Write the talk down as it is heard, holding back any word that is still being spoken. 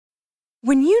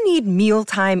When you need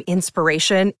mealtime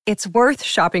inspiration, it's worth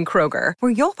shopping Kroger,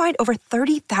 where you'll find over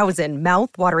 30,000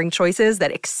 mouth-watering choices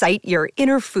that excite your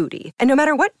inner foodie. And no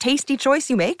matter what tasty choice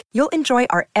you make, you'll enjoy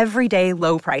our everyday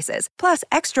low prices, plus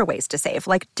extra ways to save,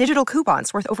 like digital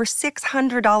coupons worth over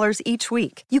 $600 each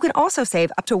week. You can also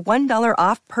save up to $1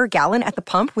 off per gallon at the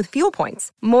pump with fuel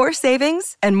points. More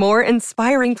savings and more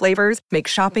inspiring flavors make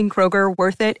shopping Kroger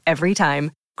worth it every time.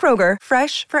 Kroger,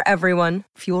 fresh for everyone.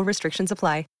 Fuel restrictions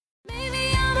apply.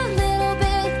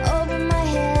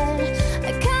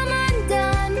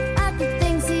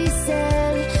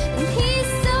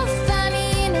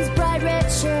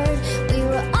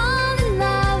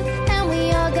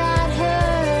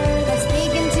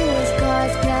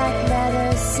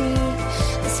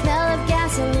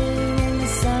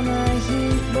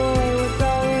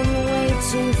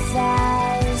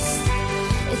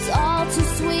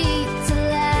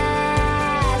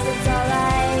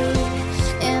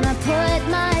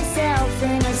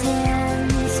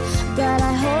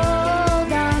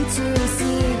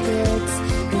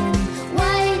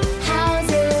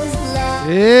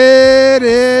 It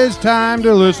is time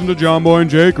to listen to John Boy and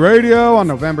Jake Radio on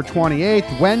November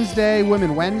 28th, Wednesday,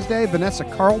 Women Wednesday. Vanessa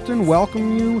Carlton,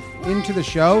 welcome you into the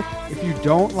show. If you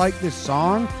don't like this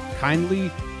song,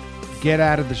 kindly get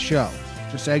out of the show.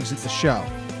 Just exit the show.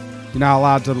 You're not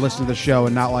allowed to listen to the show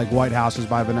and not like White Houses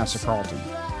by Vanessa Carlton.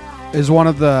 It is one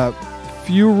of the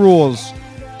few rules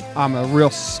I'm a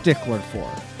real stickler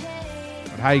for.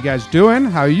 But how you guys doing?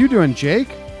 How are you doing, Jake?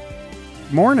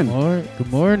 Morning. Good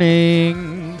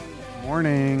morning.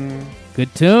 Morning.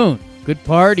 Good tune. Good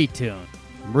party tune.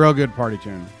 Real good party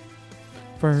tune.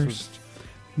 First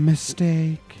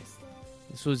mistake.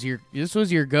 This was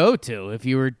your go-to if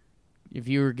you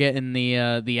were getting the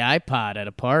iPod at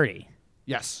a party.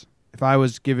 Yes. If I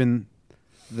was given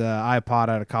the iPod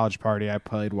at a college party, I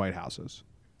played White Houses.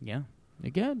 Yeah.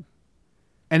 Again.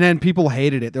 And then people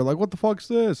hated it. They're like, "What the fuck's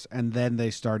this?" And then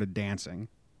they started dancing.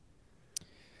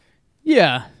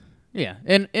 Yeah. Yeah.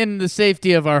 And in the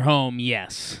safety of our home,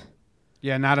 yes.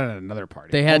 Yeah, not at another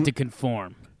party. They had to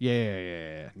conform.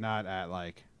 Yeah. Not at,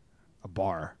 like, a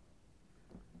bar.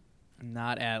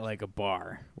 Not at, like, a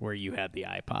bar where you had the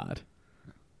iPod.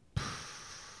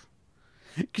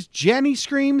 Because Jenny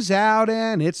screams out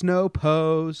and it's no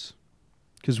pose.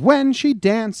 Because when she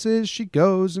dances, she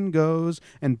goes and goes.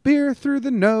 And beer through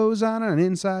the nose on an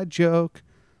inside joke.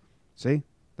 See?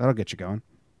 That'll get you going.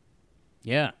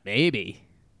 Yeah, maybe.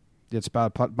 It's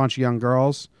about a bunch of young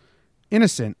girls.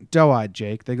 Innocent, doe-eyed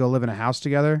Jake. They go live in a house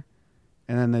together.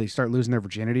 And then they start losing their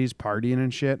virginities, partying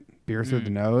and shit. Beer through the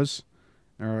nose.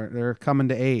 They're coming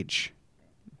to age.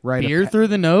 Right. Beer through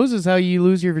the nose is how you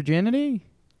lose your virginity?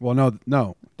 Well,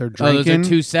 no. They're drinking. Oh, those are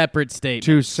two separate statements.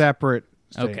 Two separate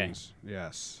statements. Okay.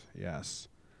 Yes.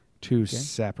 Two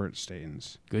separate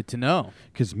statements. Good to know.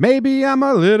 Because maybe I'm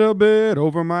a little bit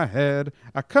over my head.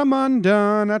 I come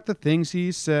undone at the things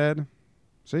he said.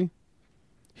 See?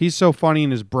 He's so funny in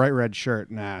his bright red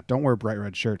shirt. Nah, don't wear bright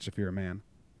red shirts if you're a man.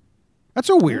 That's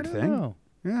a weird thing. Know.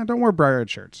 Yeah, don't wear bright red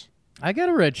shirts. I got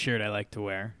a red shirt I like to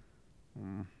wear.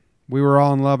 We were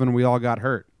all in love and we all got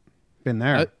hurt. Been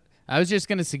there. I was just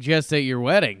going to suggest at your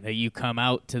wedding that you come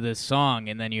out to this song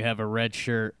and then you have a red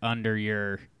shirt under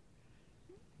your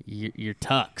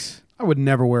tux. I would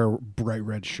never wear a bright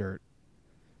red shirt.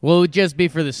 Well, it would just be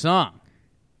for the song.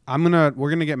 We're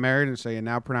gonna get married and say, and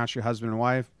now pronounce your husband and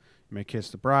wife. You may kiss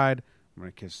the bride. I'm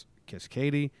gonna kiss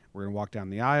Katie. We're gonna walk down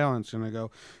the aisle and it's gonna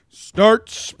go, start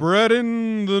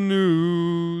spreading the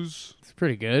news. It's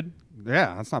pretty good.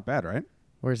 Yeah, that's not bad, right?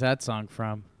 Where's that song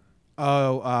from?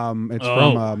 It's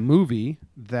from a movie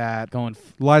that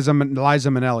Liza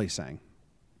Minnelli sang.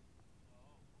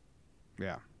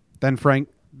 Yeah. Then Frank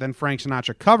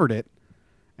Sinatra covered it,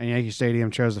 and Yankee Stadium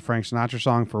chose the Frank Sinatra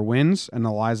song for wins and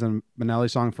the Liza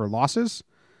Minnelli song for losses.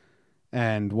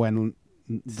 And when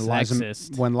Liza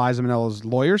Minnelli's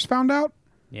lawyers found out,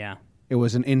 it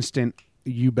was an instant,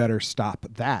 you better stop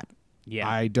that. Yeah.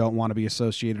 I don't want to be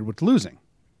associated with losing.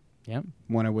 Yep.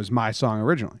 When it was my song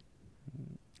originally.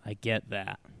 I get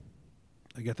that.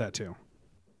 I get that too.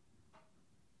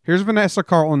 Here's Vanessa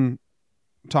Carlton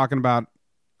talking about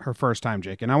her first time,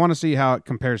 Jake, and I want to see how it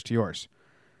compares to yours.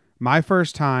 My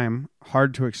first time,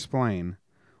 hard to explain.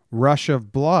 Rush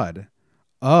of blood.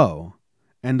 Oh,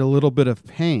 and a little bit of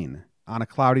pain. On a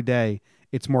cloudy day,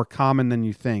 it's more common than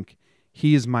you think.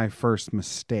 He is my first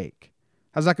mistake.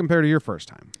 How's that compare to your first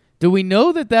time? Do we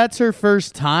know that that's her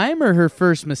first time or her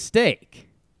first mistake?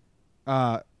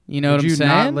 You know what I'm saying? Did you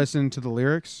not listen to the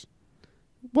lyrics?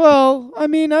 Well, I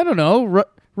mean, I don't know.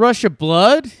 Rush of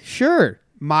blood? Sure.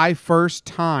 My first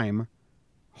time,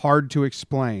 hard to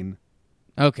explain.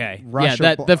 Okay. Russia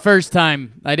Yeah, the first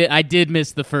time I did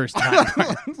miss the first time.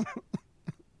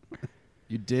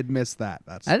 You did miss that.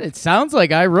 It sounds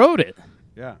like I wrote it.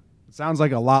 Yeah. It sounds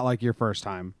like a lot like your first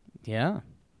time. Yeah.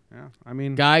 Yeah. I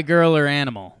mean, Guy, girl, or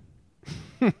animal?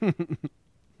 all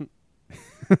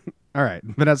right.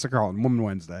 Vanessa Carlton, Woman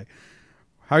Wednesday.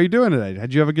 How are you doing today?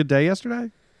 Did you have a good day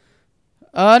yesterday?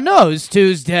 No, it was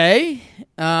Tuesday.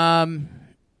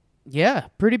 Yeah,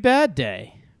 pretty bad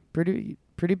day. Pretty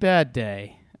bad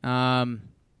day. I'm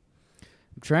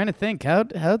trying to think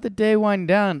how'd the day wind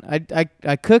down.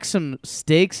 I cooked some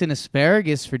steaks and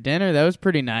asparagus for dinner. That was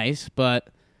pretty nice, but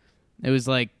it was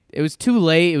too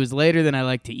late. It was later than I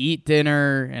like to eat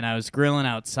dinner, and I was grilling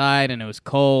outside, and it was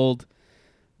cold.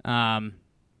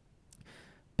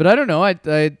 But I don't know.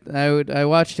 I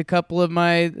watched a couple of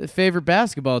my favorite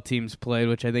basketball teams played,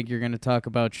 which I think you're going to talk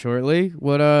about shortly.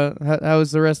 What how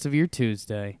was the rest of your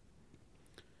Tuesday?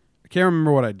 I can't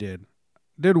remember what I did.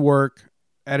 Did work,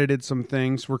 edited some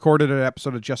things, recorded an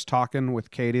episode of Just Talking with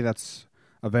Katie that's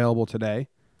available today.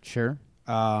 Sure.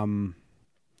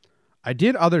 I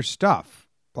did other stuff,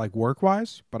 like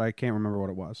work-wise, but I can't remember what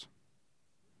it was.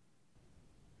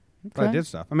 Okay. But I did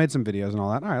stuff. I made some videos and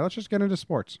all that. All right, let's just get into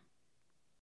sports.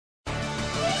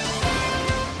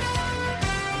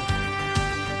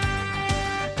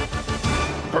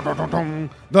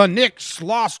 The Knicks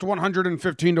lost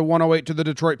 115-108 to the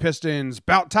Detroit Pistons.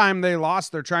 About time they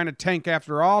lost. They're trying to tank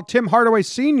after all. Tim Hardaway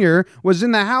Sr. was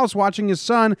in the house watching his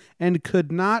son and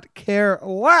could not care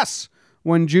less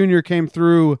when Junior came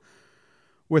through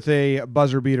with a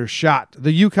buzzer beater shot.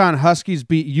 The UConn Huskies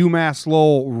beat UMass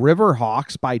Lowell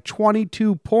Riverhawks by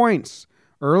 22 points.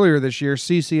 Earlier this year,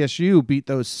 CCSU beat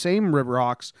those same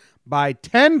Riverhawks by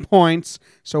 10 points.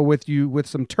 So with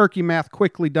some turkey math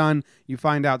quickly done, you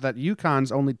find out that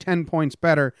UConn's only 10 points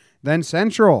better than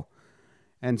Central.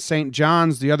 And St.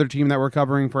 John's, the other team that we're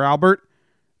covering for Albert,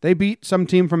 they beat some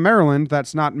team from Maryland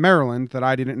that's not Maryland that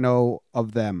I didn't know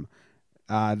of them.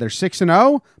 They're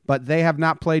 6-0, but they have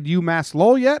not played UMass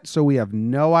Lowell yet, so we have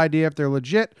no idea if they're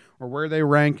legit or where they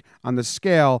rank on the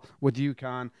scale with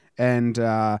UConn and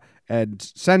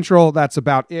Central. That's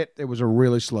about it. It was a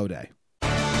really slow day.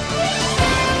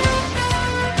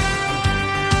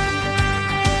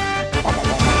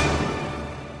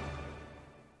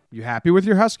 You happy with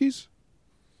your Huskies?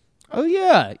 Oh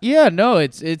yeah, no,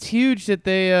 it's huge that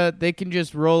they can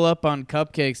just roll up on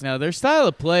cupcakes now. Their style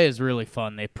of play is really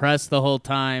fun. They press the whole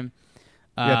time.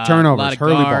 Turnovers, a lot of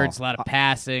hurley guards, ball. a lot of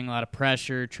passing, a lot of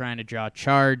pressure, trying to draw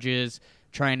charges,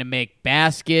 trying to make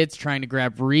baskets, trying to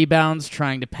grab rebounds,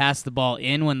 trying to pass the ball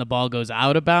in when the ball goes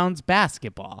out of bounds.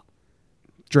 Basketball.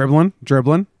 Dribbling.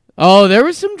 Oh, there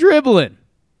was some dribbling.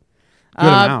 Good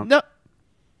amount. No.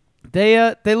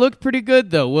 They looked pretty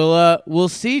good though. We'll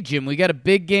see, Jim. We got a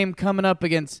big game coming up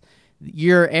against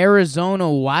your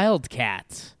Arizona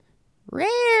Wildcats.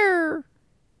 Rare.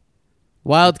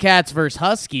 Wildcats versus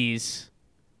Huskies.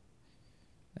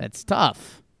 That's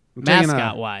tough.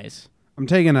 Mascot wise. I'm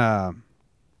taking a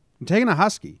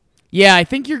Husky. Yeah, I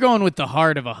think you're going with the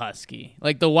heart of a Husky.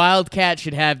 Like the Wildcat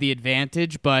should have the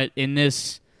advantage, but in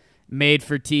this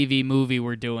made-for-TV movie,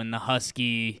 we're doing the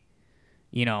Husky,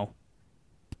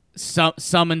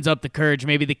 summons up the courage.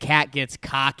 Maybe the cat gets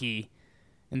cocky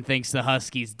and thinks the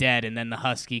Husky's dead, and then the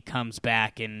Husky comes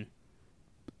back and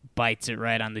bites it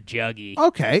right on the juggy.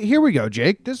 Okay, here we go,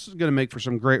 Jake. This is going to make for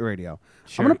some great radio.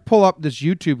 Sure. I'm going to pull up this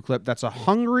YouTube clip that's a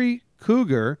hungry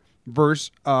cougar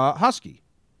versus Husky.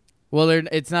 Well,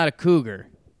 it's not a cougar.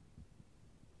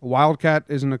 A wildcat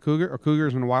isn't a cougar? A cougar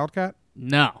isn't a wildcat?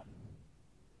 No.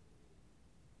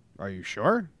 Are you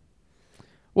sure?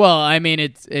 Well, I mean,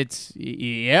 it's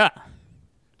yeah.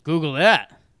 Google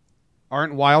that.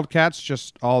 Aren't wildcats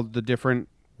just all the different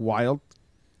wild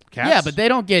cats? Yeah, but they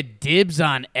don't get dibs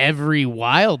on every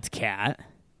wildcat.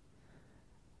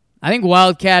 I think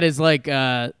wildcat is like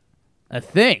a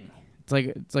thing.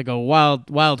 It's like a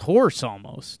wild horse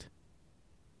almost.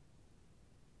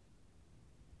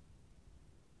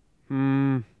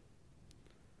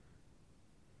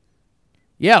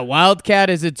 Yeah, wildcat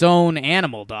is its own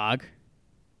animal, dog.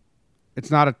 It's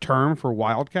not a term for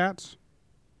wildcats?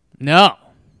 No.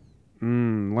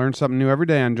 Learn something new every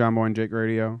day on John Boy and Jake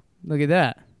Radio. Look at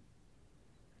that.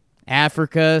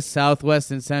 Africa,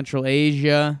 Southwest and Central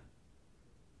Asia.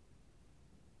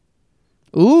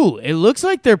 Ooh, it looks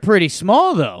like they're pretty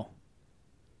small, though.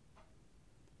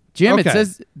 Jim, Okay. It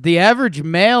says the average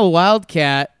male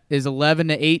wildcat is 11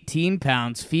 to 18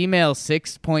 pounds, female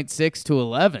 6.6 to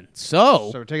 11.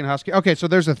 So we're taking Husky. Okay, so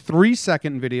there's a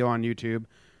 3-second video on YouTube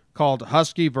called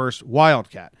Husky versus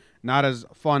Wildcat. Not as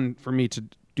fun for me to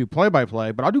do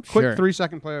play-by-play, but I'll do quick Sure.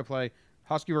 3-second play-by-play.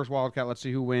 Husky versus Wildcat. Let's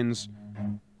see who wins.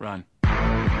 Run.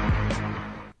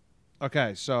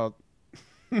 Okay, so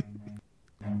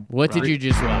What did you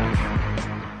just watch?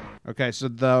 okay, so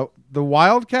the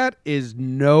Wildcat is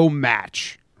no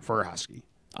match for a Husky.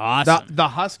 Awesome. The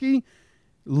Husky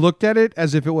looked at it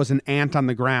as if it was an ant on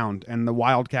the ground, and the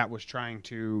Wildcat was trying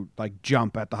to like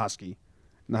jump at the Husky,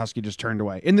 and the Husky just turned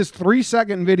away. In this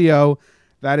 3-second video,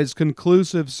 that is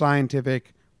conclusive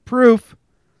scientific proof.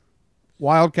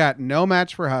 Wildcat no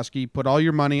match for Husky. Put all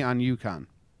your money on UConn.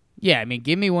 Yeah, I mean,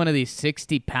 give me one of these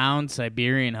 60-pound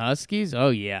Siberian Huskies. Oh,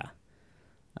 yeah.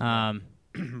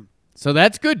 So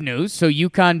that's good news. So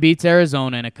UConn beats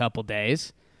Arizona in a couple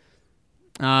days.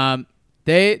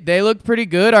 They look pretty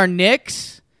good. Our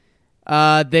Knicks,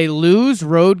 they lose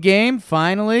road game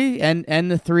finally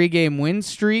and the 3-game win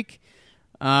streak.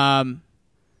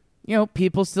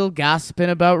 People still gossiping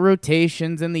about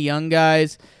rotations and the young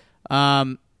guys.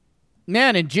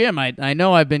 Man, and Jim, I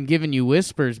know I've been giving you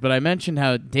whispers, but I mentioned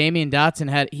how Damian Dotson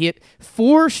had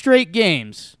 4 straight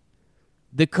games.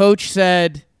 The coach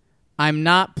said, "I'm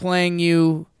not playing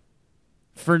you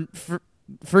for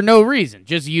no reason.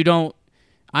 Just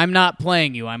I'm not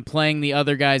playing you. I'm playing the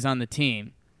other guys on the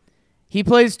team." He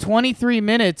plays 23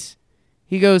 minutes.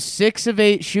 He goes 6 of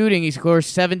 8 shooting. He scores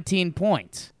 17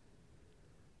 points.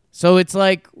 So it's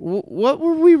like, what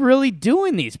were we really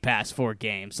doing these past 4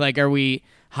 games? Like, are we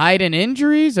hiding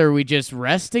injuries? Are we just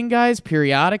resting guys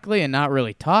periodically and not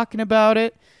really talking about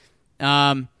it?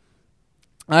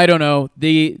 I don't know.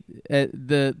 The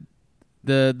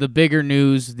bigger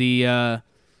news,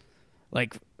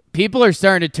 people are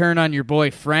starting to turn on your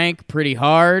boy Frank pretty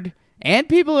hard, and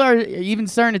people are even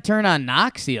starting to turn on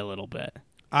Noxie a little bit.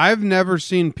 I've never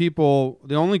seen people.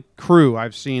 The only crew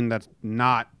I've seen that's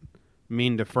not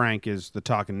mean to Frank is the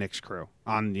Talking Knicks crew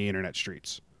on the internet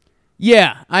streets.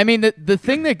 Yeah, I mean the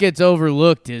thing that gets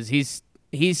overlooked is he's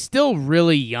still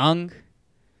really young.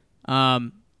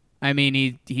 I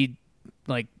mean he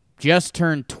like just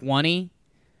turned 20.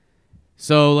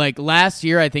 So like last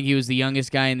year I think he was the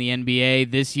youngest guy in the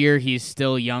NBA. This year he's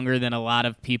still younger than a lot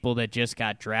of people that just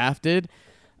got drafted.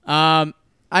 I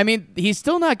mean he's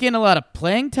still not getting a lot of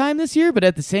playing time this year, but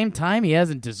at the same time he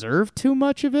hasn't deserved too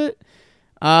much of it.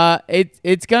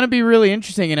 It's going to be really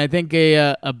interesting, and I think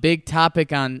a big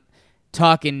topic on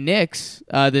Talking Knicks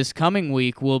this coming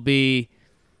week will be,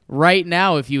 right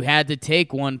now, if you had to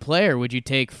take one player, would you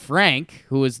take Frank,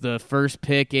 who was the first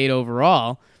pick, 8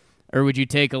 overall, or would you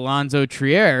take Alonzo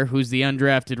Trier, who's the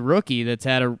undrafted rookie that's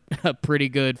had a pretty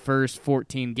good first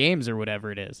 14 games or whatever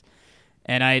it is?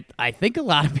 And I think a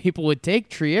lot of people would take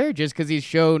Trier just because he's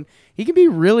shown he can be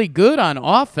really good on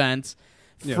offense.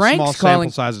 Yeah, Frank's small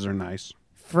sample sizes are nice.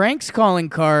 Frank's calling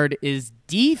card is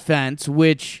defense,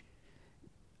 which,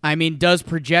 I mean, does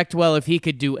project well if he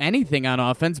could do anything on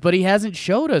offense, but he hasn't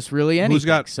showed us really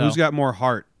anything. Who's got more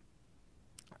heart?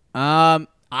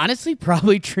 Honestly,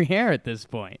 probably Trier at this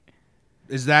point.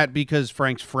 Is that because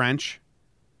Frank's French?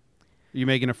 Are you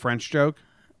making a French joke?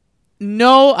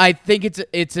 No, I think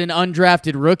it's an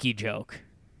undrafted rookie joke.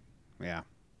 Yeah.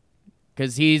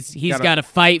 Because he's got to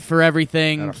fight for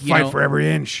everything. Got to fight for every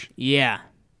inch. Yeah.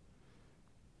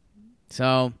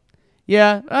 So,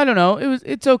 yeah, I don't know.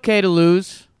 It's okay to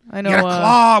lose. I know. You got to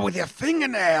claw with your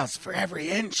fingernails for every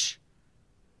inch.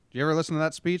 Did you ever listen to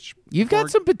that speech? You've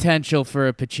got some potential for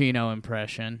a Pacino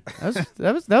impression.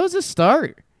 That was a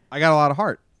start. I got a lot of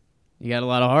heart. You got a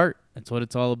lot of heart. That's what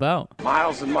it's all about.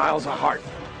 Miles and miles of heart.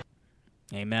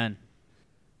 Amen.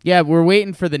 Yeah, we're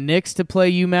waiting for the Knicks to play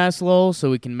UMass Lowell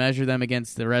so we can measure them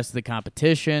against the rest of the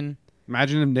competition.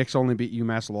 Imagine if Knicks only beat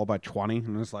UMass Lowell by 20,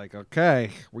 and it's like, okay,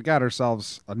 we got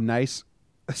ourselves a nice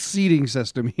seeding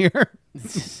system here.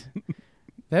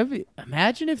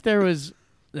 Imagine if there was...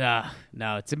 no,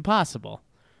 it's impossible.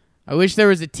 I wish there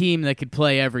was a team that could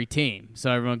play every team,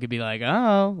 so everyone could be like,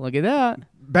 oh, look at that.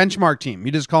 Benchmark team.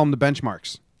 You just call them the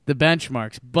benchmarks. The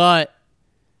benchmarks. But,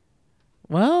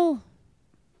 well,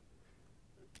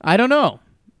 I don't know.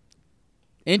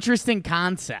 Interesting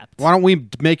concept. Why don't we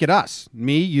make it us?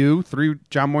 Me, you, 3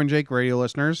 John Boy and Jake radio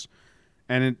listeners,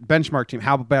 and a benchmark team.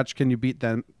 How much can you beat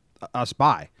us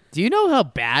by? Do you know how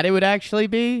bad it would actually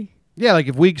be? Yeah, like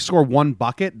if we score 1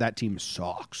 bucket, that team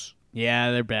sucks. Yeah,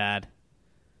 they're bad.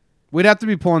 We'd have to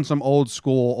be pulling some old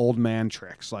school, old man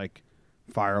tricks like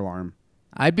fire alarm.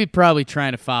 I'd be probably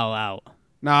trying to foul out.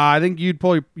 Nah, I think you'd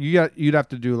have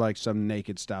to do like some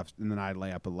naked stuff, and then I'd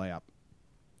lay up a layup.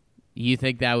 You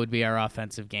think that would be our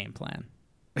offensive game plan?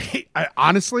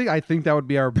 Honestly, I think that would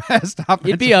be our best offensive.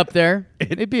 It'd be up there.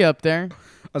 It'd be up there.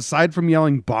 Aside from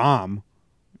yelling bomb.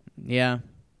 Yeah,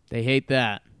 they hate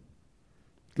that.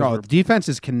 No,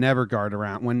 defenses can never guard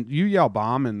around. When you yell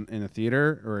bomb in a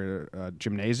theater or a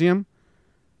gymnasium,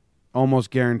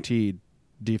 almost guaranteed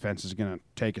defense is going to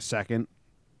take a second,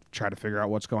 try to figure out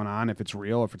what's going on, if it's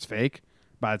real, if it's fake.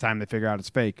 By the time they figure out it's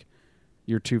fake,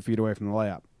 you're 2 feet away from the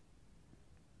layup.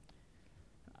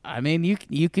 I mean,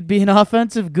 you could be an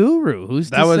offensive guru.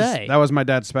 Who's to say? That was my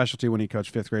dad's specialty when he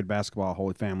coached 5th grade basketball at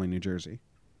Holy Family, New Jersey.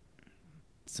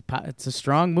 It's a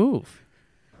strong move.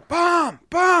 Bomb!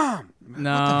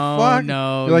 No, what the fuck?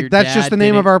 no. You're like, that's just the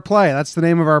name of our play. That's the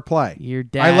name of our play. Your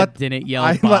dad didn't yell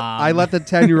bomb. I let the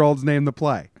 10-year-olds name the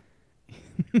play.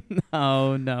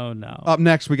 No. Up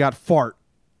next, we got fart.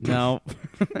 No,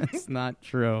 that's not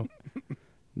true.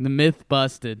 The myth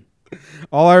busted.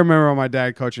 All I remember of my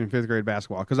dad coaching 5th grade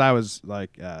basketball, because I was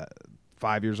like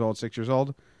 5 years old, 6 years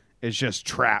old, is just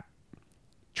trap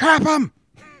him.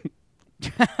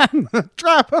 Trap him.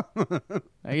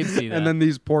 I can see that. And then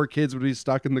these poor kids would be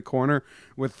stuck in the corner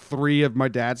with 3 of my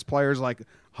dad's players like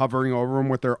hovering over him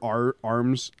with their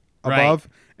arms above,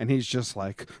 and he's just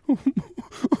like,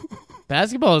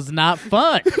 basketball is not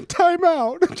fun. Time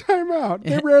out.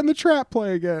 They ran the trap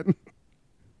play again.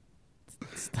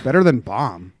 Better than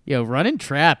bomb. Yo, running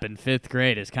trap in 5th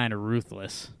grade is kind of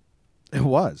ruthless. It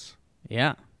was.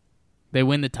 Yeah. They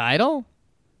win the title?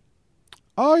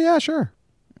 Oh, yeah, sure.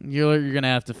 You're going to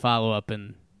have to follow up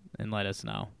and let us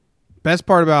know. Best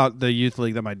part about the youth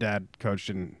league that my dad coached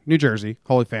in New Jersey,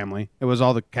 Holy Family, it was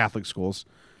all the Catholic schools.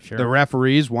 Sure. The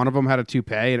referees, one of them had a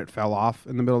toupee and it fell off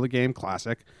in the middle of the game.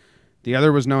 Classic. The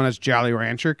other was known as Jolly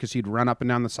Rancher because he'd run up and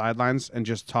down the sidelines and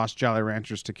just toss Jolly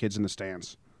Ranchers to kids in the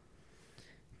stands.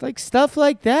 Like stuff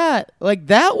like that. Like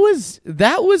that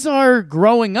was our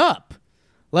growing up.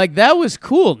 Like that was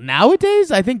cool.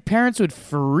 Nowadays, I think parents would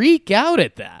freak out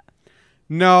at that.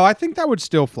 No, I think that would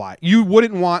still fly. You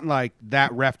wouldn't want like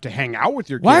that ref to hang out with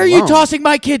your kid. Why are alone. you tossing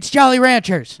my kids Jolly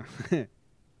Ranchers?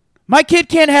 My kid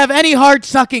can't have any hard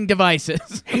sucking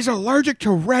devices. He's allergic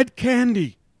to red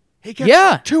candy. He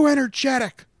gets too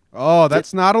energetic. Oh,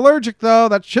 that's not allergic though.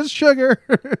 That's just sugar.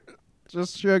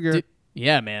 Just sugar. Dude,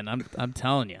 yeah, man, I'm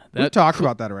telling you. We talked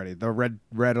about that already. The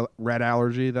red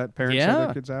allergy that parents say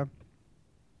their kids have.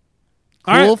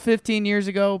 Cool All right. 15 years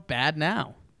ago, bad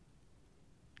now.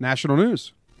 National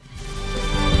news.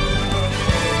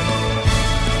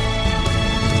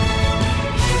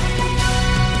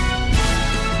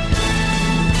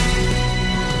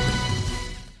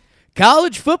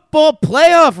 College football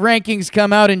playoff rankings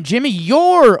come out, and Jimmy,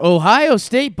 your Ohio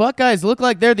State Buckeyes look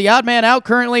like they're the odd man out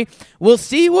currently. We'll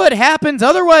see what happens.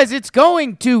 Otherwise, it's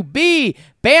going to be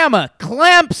Bama,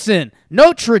 Clemson,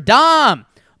 Notre Dame,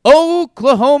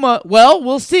 Oklahoma. Well,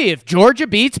 we'll see. If Georgia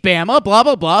beats Bama, blah,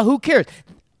 blah, blah, who cares?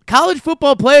 College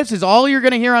football playoffs is all you're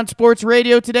going to hear on sports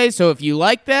radio today, so if you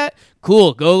like that,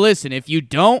 cool, go listen. If you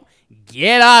don't,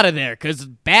 get out of there, because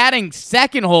batting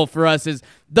second hole for us is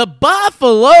the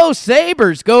Buffalo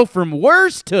Sabres go from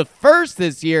worst to first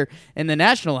this year in the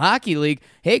National Hockey League.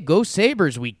 Hey, go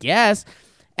Sabres, we guess.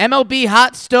 MLB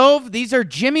hot stove, these are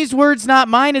Jimmy's words, not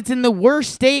mine. It's in the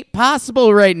worst state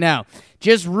possible right now.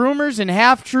 Just rumors and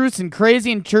half-truths and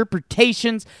crazy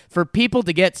interpretations for people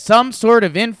to get some sort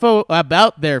of info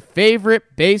about their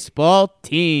favorite baseball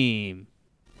team.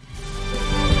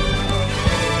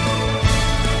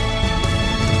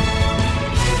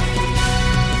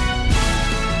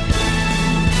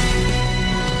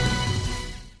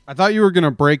 I thought you were going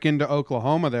to break into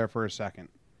Oklahoma there for a second.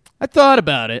 I thought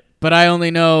about it, but I only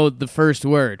know the first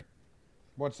word.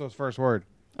 What's the first word?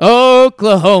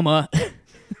 Oklahoma.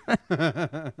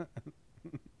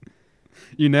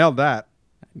 You nailed that.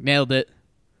 Nailed it.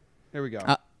 Here we go.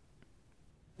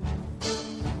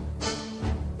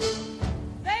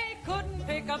 They couldn't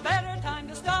pick a better time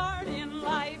to start in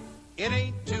life. It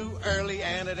ain't too early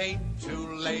and it ain't too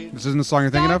late. This isn't the song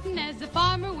you're thinking of? As a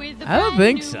farmer with a I don't brand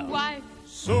think new so. wife.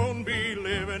 Soon be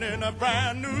living in a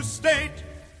brand new state.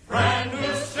 Brand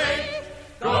new state.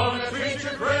 Gonna treat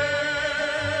you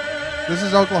great. This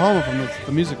is Oklahoma from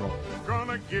the musical.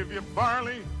 Gonna give you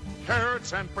barley,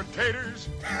 carrots, and potatoes.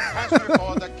 Pasture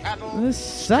for the cattle. This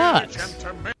sucks. spinach and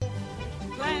tomato.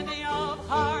 Plenty of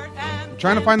heart and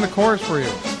Trying to find the chorus for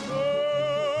you.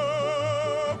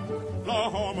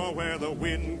 Oklahoma, where the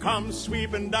wind comes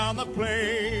sweeping down the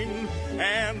plain,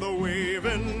 and the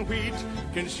waving wheat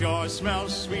can sure smell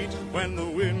sweet when the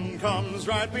wind comes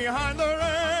right behind the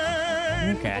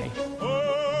rain. Okay.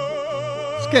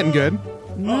 It's getting good.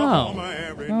 No.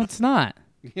 No, it's not.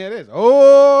 Yeah, it is.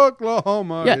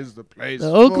 Oklahoma Yeah. is the place. The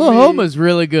for me. Oklahoma's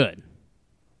really good.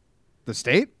 The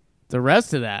state? The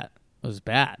rest of that was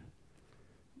bad.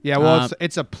 Yeah, well, Um,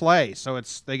 it's a play, so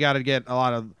they got to get a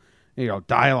lot of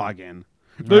dialogue in.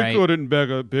 They Right. couldn't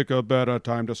pick a better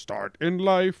time to start in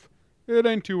life. It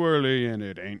ain't too early and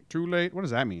it ain't too late. What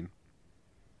does that mean?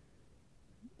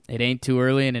 It ain't too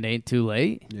early and it ain't too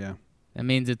late. Yeah. That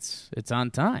means it's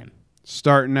on time.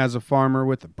 Starting as a farmer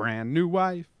with a brand new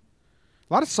wife.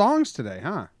 A lot of songs today,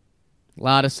 huh? A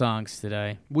lot of songs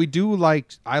today.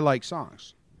 I like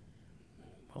songs.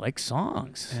 I like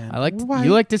songs. And I like to, white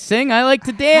you like to sing. I like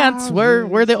to dance.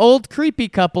 We're the old creepy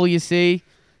couple, you see.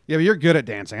 Yeah, but you're good at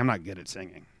dancing. I'm not good at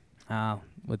singing.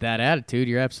 With that attitude,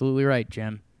 you're absolutely right,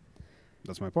 Jim.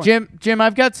 That's my point. Jim,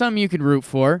 I've got something you can root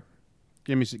for.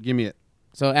 Give me it.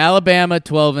 So Alabama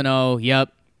 12-0,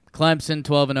 yep. Clemson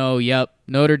 12-0, yep.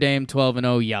 Notre Dame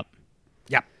 12-0, yep.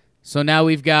 Yep. So now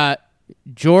we've got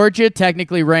Georgia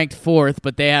technically ranked 4th,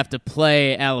 but they have to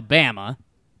play Alabama.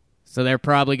 So they're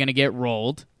probably going to get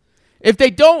rolled. If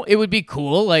they don't, it would be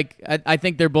cool. Like I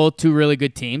think they're both two really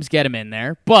good teams. Get them in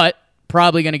there. But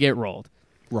probably going to get rolled.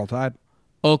 Roll Tide.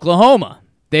 Oklahoma.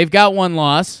 They've got one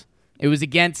loss. It was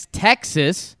against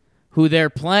Texas, who they're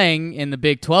playing in the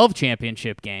Big 12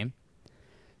 championship game.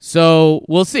 So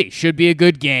we'll see. Should be a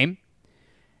good game.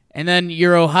 And then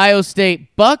your Ohio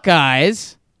State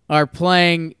Buckeyes are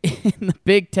playing in the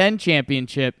Big 10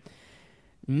 championship.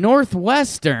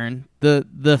 Northwestern,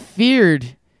 the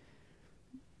feared,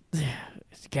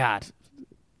 God,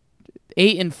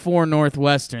 8-4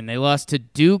 Northwestern. They lost to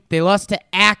Duke. They lost to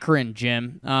Akron,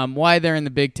 Jim. Why they're in the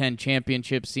Big 10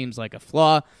 championship seems like a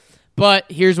flaw.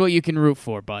 But here's what you can root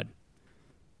for, bud.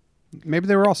 Maybe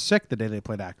they were all sick the day they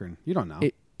played Akron. You don't know.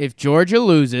 If Georgia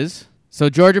loses, so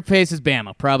Georgia faces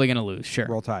Bama, probably going to lose, sure.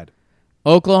 Roll Tide.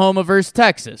 Oklahoma versus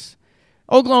Texas.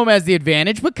 Oklahoma has the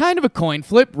advantage, but kind of a coin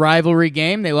flip, rivalry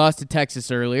game. They lost to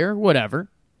Texas earlier, whatever.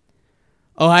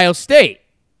 Ohio State.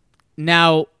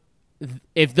 Now,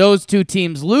 if those two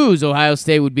teams lose, Ohio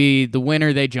State would be the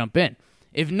winner. They jump in.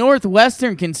 If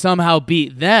Northwestern can somehow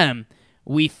beat them,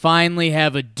 we finally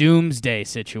have a doomsday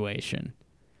situation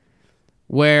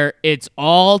where it's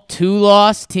all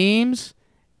 2-loss teams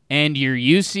and your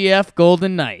UCF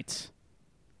Golden Knights.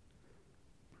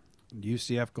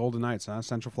 UCF Golden Knights, huh?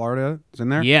 Central Florida is in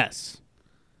there? Yes.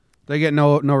 They get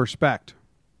no respect.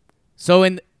 So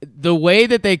in the way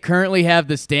that they currently have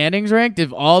the standings ranked,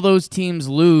 if all those teams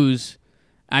lose,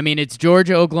 I mean, it's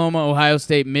Georgia, Oklahoma, Ohio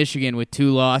State, Michigan with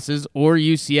 2 losses, or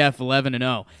UCF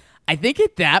 11-0. I think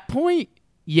at that point,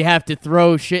 you have to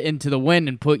throw shit into the wind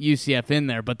and put UCF in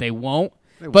there, but they won't.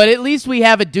 But at least we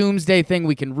have a doomsday thing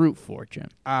we can root for, Jim.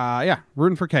 Yeah,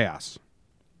 rooting for chaos.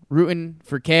 Rooting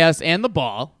for chaos and the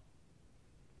ball.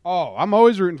 Oh, I'm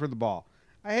always rooting for the ball.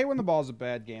 I hate when the ball's a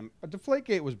bad game.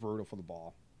 Deflategate was brutal for the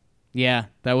ball. Yeah,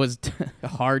 that was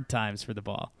hard times for the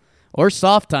ball. Or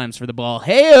soft times for the ball.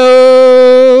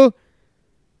 Hey-o!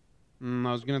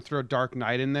 I was going to throw Dark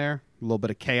Knight in there. A little bit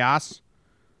of chaos.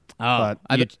 Oh,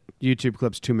 But YouTube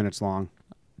clip's 2 minutes long.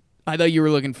 I thought you were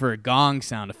looking for a gong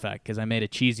sound effect because I made a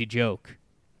cheesy joke.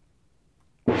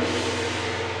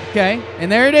 Okay,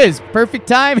 and there it is. Perfect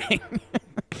timing.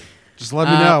 Just let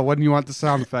me know when you want the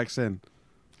sound effects in.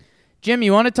 Jim,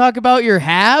 you want to talk about your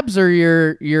Habs or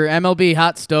your MLB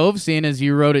hot stove, seeing as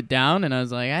you wrote it down? And I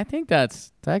was like, I think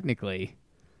that's technically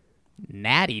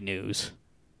natty news.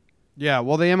 Yeah,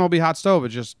 well, the MLB hot stove,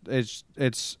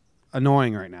 it's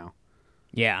annoying right now.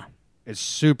 Yeah. It's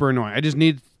super annoying. I just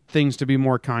need things to be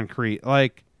more concrete.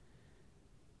 Like,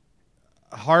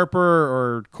 Harper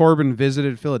or Corbin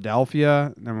visited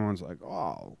Philadelphia, and everyone's like,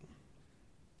 oh,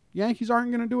 Yankees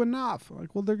aren't going to do enough.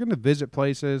 Like, well, they're going to visit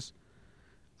places.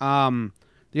 The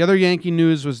other Yankee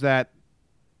news was that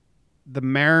the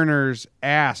Mariners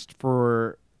asked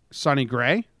for Sonny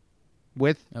Gray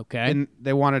and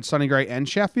they wanted Sonny Gray and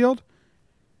Sheffield,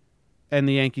 and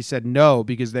the Yankees said no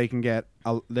because they can get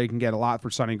a lot for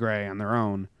Sonny Gray on their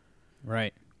own.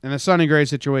 Right. And the Sonny Gray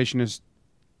situation is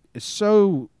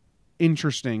so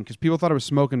interesting because people thought it was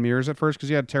smoke and mirrors at first because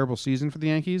he had a terrible season for the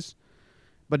Yankees,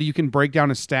 but you can break down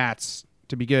his stats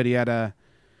to be good. He had a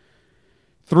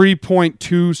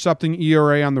 3.2 something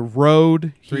ERA on the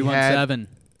road. 3.17.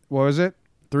 What was it?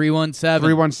 3.17.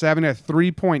 3.17. A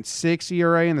 3.6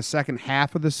 ERA in the second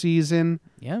half of the season.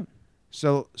 Yeah.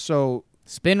 So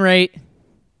spin rate.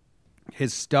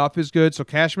 His stuff is good. So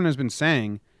Cashman has been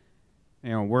saying,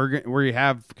 we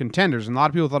have contenders, and a lot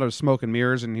of people thought it was smoke and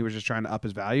mirrors, and he was just trying to up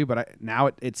his value. But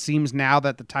now it seems now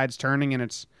that the tide's turning, and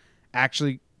it's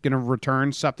actually going to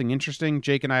return something interesting.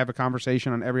 Jake and I have a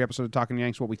conversation on every episode of Talking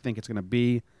Yanks what we think it's going to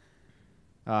be.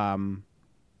 Jim,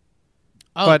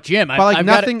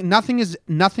 nothing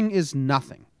is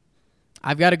nothing.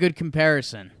 I've got a good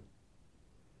comparison.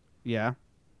 Yeah.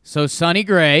 So Sonny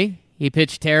Gray, he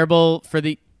pitched terrible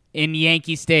in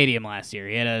Yankee Stadium last year.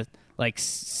 He had a like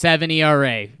 7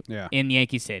 ERA Yeah. in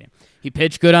Yankee Stadium. He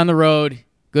pitched good on the road,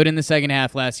 good in the second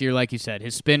half last year, like you said.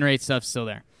 His spin rate stuff's still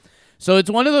there. So it's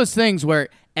one of those things where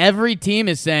every team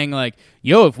is saying, like,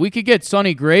 yo, if we could get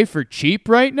Sonny Gray for cheap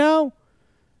right now,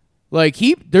 like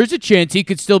there's a chance he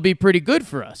could still be pretty good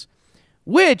for us.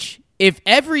 Which, if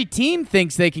every team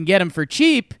thinks they can get him for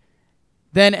cheap,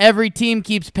 then every team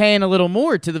keeps paying a little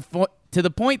more to the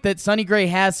point that Sonny Gray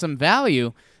has some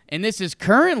value. And this is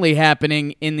currently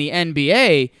happening in the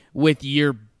NBA with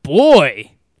your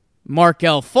boy,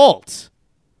 Markelle Fultz.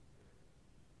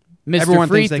 Mr. Everyone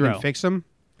Free thinks they Throw. can fix him.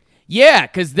 Yeah,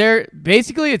 because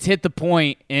it's hit the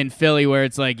point in Philly where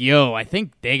it's like, yo, I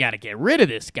think they got to get rid of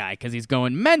this guy because he's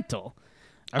going mental.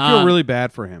 I feel really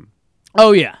bad for him.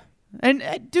 Oh, yeah.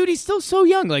 And, dude, he's still so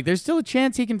young. Like, there's still a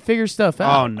chance he can figure stuff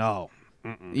out. Oh, no.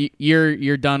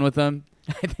 You're done with him?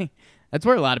 I think that's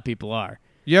where a lot of people are.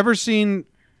 You ever seen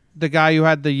the guy who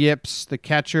had the yips, the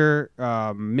catcher,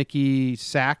 Mickey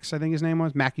Sacks, I think his name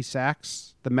was? Mackie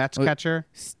Sacks, the Mets catcher?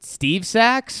 Steve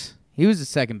Sachs? He was a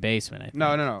second baseman, I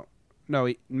think.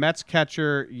 No, Mets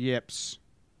catcher yips.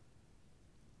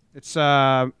 It's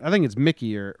I think it's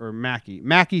Mickey or Mackie.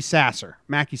 Mackie Sasser.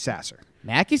 Mackie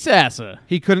Sassa.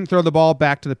 He couldn't throw the ball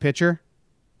back to the pitcher.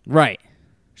 Right.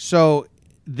 So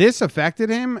this affected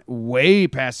him way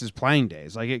past his playing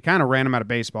days. Like, it kind of ran him out of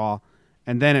baseball,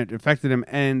 and then it affected him.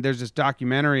 And there's this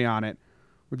documentary on it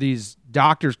where these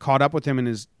doctors caught up with him in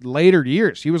his later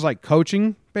years. He was like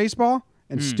coaching baseball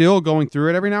and still going through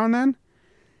it every now and then.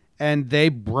 And they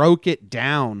broke it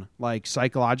down, like,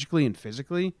 psychologically and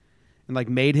physically, and, like,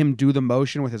 made him do the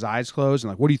motion with his eyes closed and,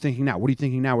 like, what are you thinking now? What are you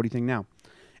thinking now? What do you think now?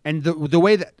 And the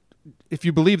way that, if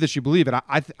you believe this, you believe it.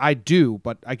 I do,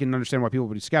 but I can understand why people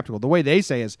would be skeptical. The way they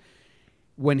say is,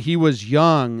 when he was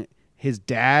young, his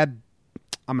dad,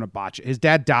 I'm going to botch it, his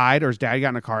dad died, or his dad got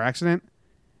in a car accident,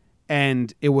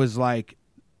 and it was like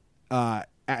at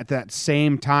that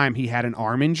same time he had an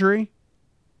arm injury.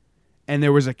 And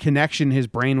there was a connection his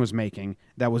brain was making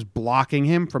that was blocking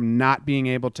him from not being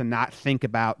able to not think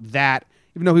about that,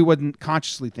 even though he wouldn't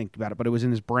consciously think about it, but it was in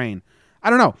his brain. I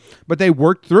don't know, but they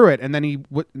worked through it, and then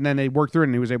they worked through it,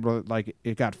 and he was able to, like,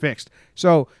 it got fixed.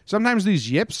 So sometimes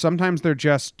these yips, sometimes they're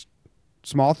just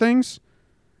small things.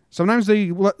 Sometimes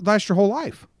they last your whole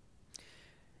life.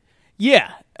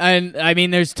 Yeah, and I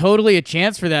mean, there's totally a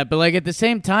chance for that, but, like, at the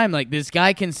same time, like, this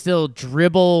guy can still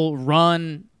dribble,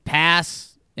 run, pass,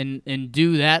 and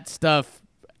do that stuff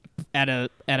at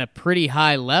a pretty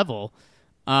high level.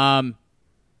 And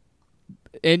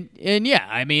yeah,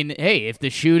 I mean, hey, if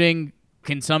the shooting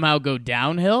can somehow go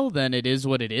downhill, then it is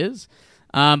what it is.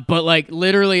 But, like,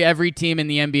 literally every team in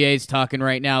the NBA is talking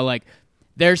right now, like,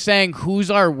 they're saying who's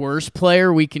our worst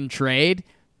player we can trade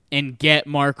and get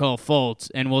Markelle Fultz,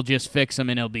 and we'll just fix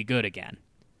him and he'll be good again.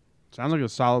 Sounds like a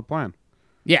solid plan.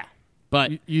 Yeah,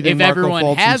 but You think if Markelle everyone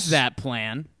Fultz has is- that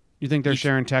plan, You think they're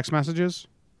sharing text messages?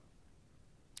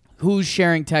 who's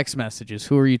sharing text messages?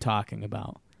 Who are you talking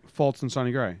about? Fultz and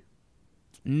Sonny Gray.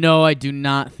 No, I do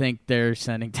not think they're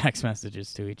sending text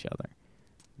messages to each other.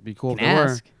 Be cool if Can they were.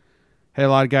 ask. Hey, a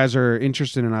lot of guys are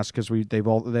interested in us because they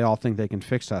all think they can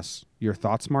fix us. Your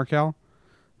thoughts, Markelle?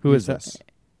 Who is this?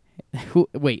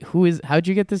 Who is? How'd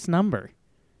you get this number?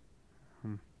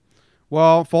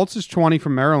 Well, Fultz is 20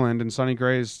 from Maryland, and Sonny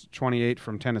Gray is 28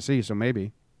 from Tennessee, so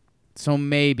maybe. So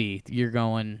maybe you're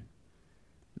going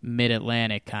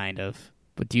mid-Atlantic kind of.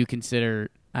 But do you consider,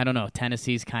 I don't know,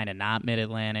 Tennessee's kind of not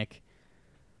mid-Atlantic?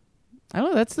 I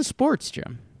don't know, that's the sports,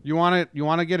 Jim. You want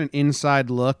to get an inside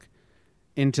look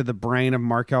into the brain of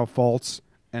Markelle Fultz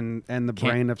and the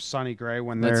brain of Sonny Gray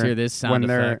when Let's they're hear this sound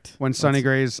effect. when Sonny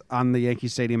Gray's on the Yankee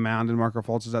Stadium mound and Markelle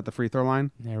Fultz is at the free throw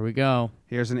line. There we go.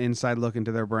 Here's an inside look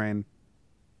into their brain.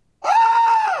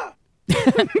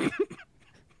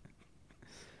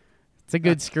 It's a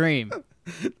good scream.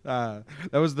 That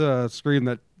was the scream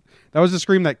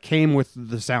that came with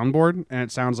the soundboard, and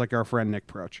it sounds like our friend Nick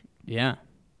Proch. Yeah.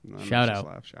 No, Shout nice out.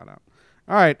 laugh, shout out.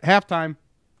 All right, halftime.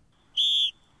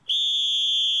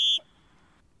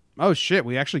 Oh shit,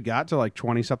 we actually got to like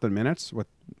 20-something minutes with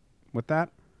that.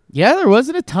 Yeah, there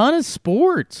wasn't a ton of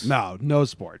sports. No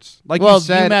sports. Like Well, you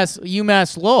said,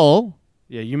 UMass Lowell.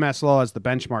 yeah, UMass Lowell as the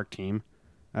benchmark team.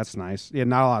 That's nice. Yeah,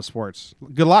 not a lot of sports.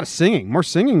 Good, a lot of singing. More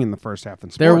singing in the first half than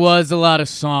sports. There was a lot of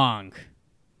song.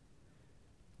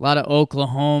 A lot of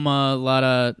Oklahoma, a lot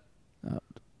of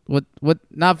what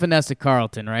not Vanessa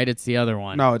Carlton, right? It's the other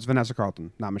one. No, it's Vanessa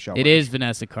Carlton, not Michelle. It Williams. is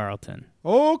Vanessa Carlton.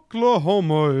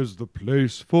 Oklahoma is the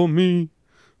place for me.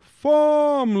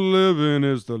 Farm living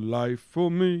is the life for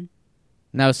me.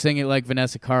 Now sing it like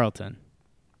Vanessa Carlton.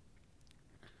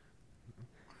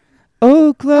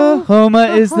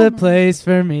 Oklahoma is the place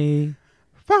for me.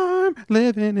 Farm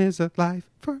living is a life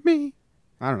for me.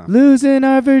 I don't know. Losing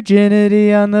our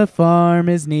virginity on the farm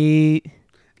is neat.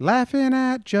 Laughing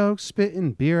at jokes,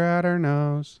 spitting beer out our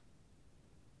nose.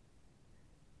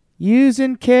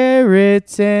 Using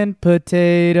carrots and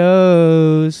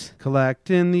potatoes.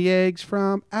 Collecting the eggs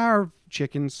from our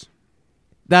chickens.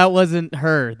 That wasn't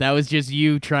her. That was just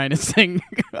you trying to sing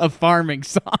a farming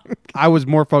song. I was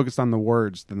more focused on the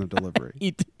words than the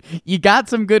delivery. You got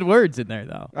some good words in there,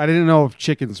 though. I didn't know if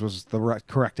chickens was the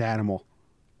correct animal.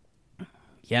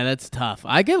 Yeah, that's tough.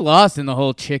 I get lost in the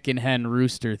whole chicken, hen,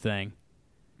 rooster thing.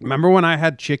 Remember when I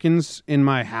had chickens in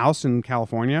my house in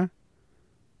California?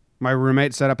 My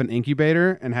roommate set up an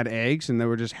incubator and had eggs, and they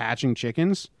were just hatching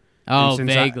chickens. Oh,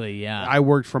 since vaguely, yeah. I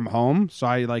worked from home, so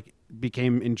I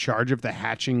became in charge of the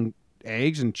hatching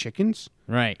eggs and chickens.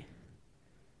 Right.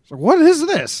 So what is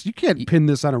this? You can't pin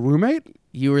this on a roommate.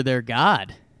 You were their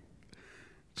god.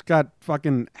 It's got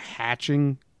fucking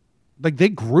hatching. Like, they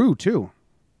grew, too.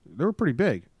 They were pretty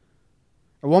big.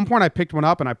 At one point, I picked one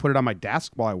up and I put it on my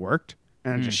desk while I worked,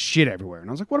 and it just shit everywhere. And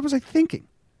I was like, what was I thinking?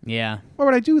 Yeah. Why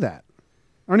would I do that?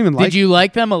 I don't even like. Did you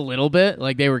like them a little bit?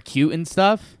 Like they were cute and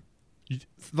stuff?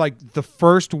 Like the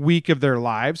first week of their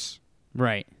lives,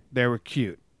 Right. they were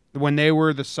cute. When they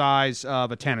were the size of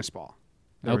a tennis ball,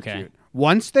 they were Okay. cute.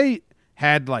 Once they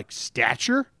had like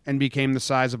stature and became the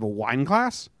size of a wine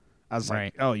glass, I was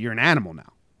Right. like, oh, you're an animal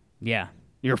now. Yeah.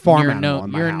 You're a farm animal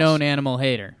in my You're house. a known animal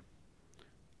hater.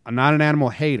 I'm not an animal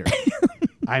hater.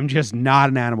 I'm just not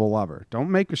an animal lover. Don't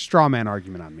make a straw man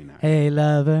argument on me now. Hey,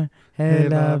 lover. Hey,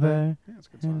 lover. Yeah, that's a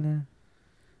good song.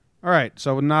 All right,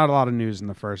 so not a lot of news in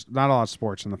the first, not a lot of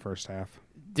sports in the first half.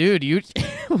 Dude, you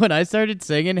when I started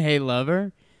singing Hey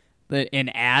Lover, an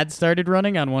ad started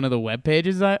running on one of the web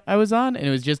pages I was on, and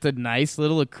it was just a nice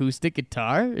little acoustic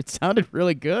guitar. It sounded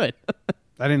really good.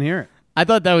 I didn't hear it. I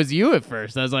thought that was you at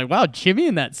first. I was like, wow, Jimmy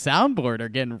and that soundboard are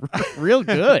getting real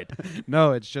good.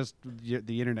 No, it's just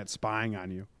the internet spying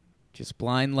on you. Just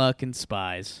blind luck and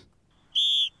spies.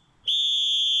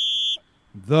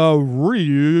 The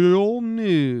real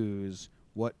news.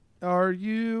 What are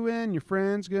you and your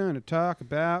friends going to talk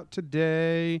about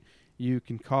today? You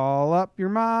can call up your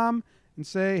mom and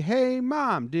say, hey,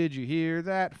 Mom, did you hear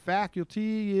that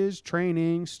faculty is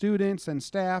training students and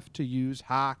staff to use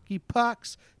hockey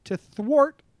pucks to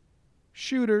thwart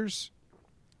shooters?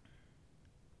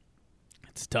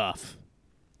 It's tough.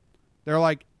 They're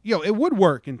like, it would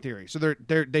work in theory. So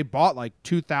they bought like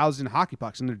 2,000 hockey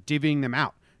pucks and they're divvying them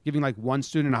out, giving like one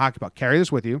student a hockey puck. Carry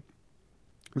this with you.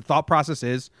 The thought process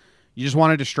is you just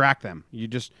want to distract them. You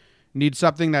just need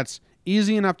something that's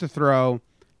easy enough to throw,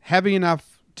 heavy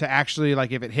enough to actually,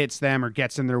 like, if it hits them or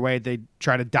gets in their way, they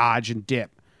try to dodge and dip.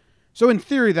 So in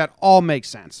theory, that all makes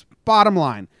sense. Bottom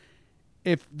line,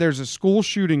 if there's a school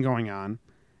shooting going on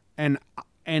and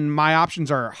my options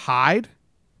are hide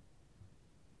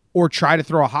or try to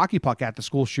throw a hockey puck at the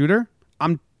school shooter,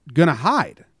 I'm going to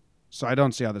hide. So I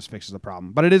don't see how this fixes the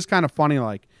problem. But it is kind of funny,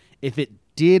 like, if it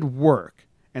did work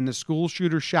and the school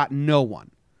shooter shot no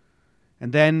one,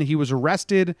 and then he was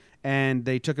arrested and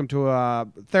they took him to a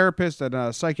therapist and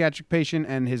a psychiatric patient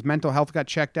and his mental health got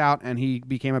checked out and he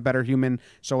became a better human.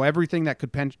 So everything that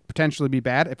could potentially be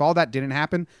bad, if all that didn't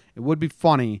happen, it would be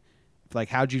funny. Like,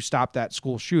 how'd you stop that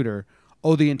school shooter?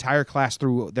 Oh, the entire class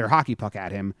threw their hockey puck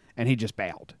at him and he just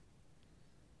bailed.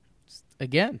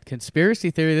 Again,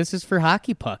 conspiracy theory. This is for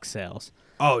hockey puck sales.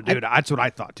 Oh, dude, that's what I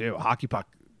thought too. A hockey puck.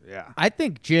 Yeah. I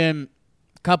think, Jim,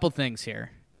 couple things here.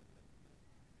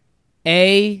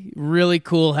 A, really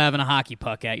cool having a hockey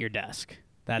puck at your desk.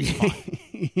 That's fun.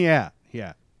 Yeah.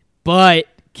 But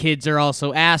kids are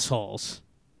also assholes.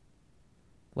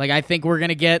 Like, I think we're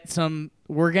gonna get some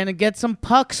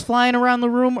pucks flying around the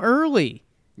room early.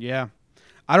 Yeah.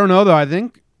 I don't know though. I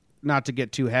think, not to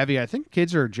get too heavy, I think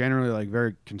kids are generally like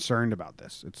very concerned about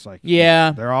this. It's like,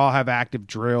 yeah, they all have active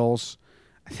drills.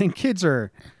 I think kids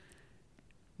are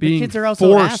the kids are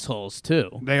also assholes too.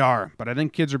 They are, but I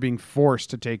think kids are being forced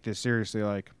to take this seriously,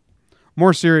 like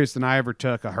more serious than I ever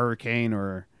took a hurricane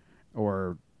or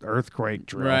earthquake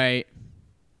drill. Right.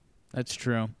 That's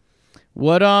true.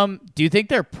 What do you think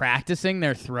they're practicing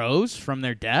their throws from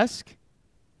their desk?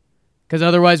 Because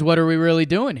otherwise, what are we really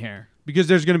doing here? Because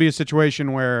there's going to be a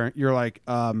situation where you're like,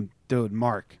 dude,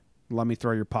 Mark, let me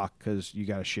throw your puck because you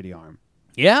got a shitty arm.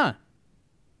 Yeah.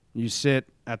 You sit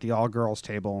at the all-girls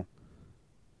table.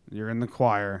 You're in the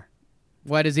choir.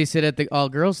 Why does he sit at the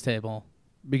all-girls table?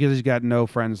 Because he's got no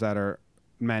friends that are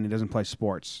men. He doesn't play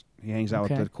sports. He hangs out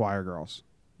with the choir girls.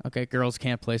 Okay, girls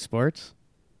can't play sports?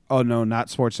 Oh, no, not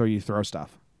sports, so you throw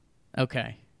stuff.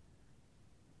 Okay.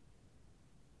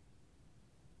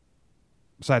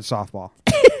 besides softball.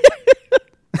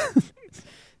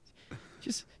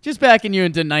 Just backing you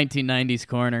into 1990s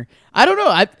corner. I don't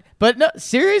know. But no,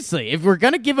 seriously, if we're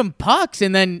gonna give them pucks,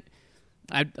 and then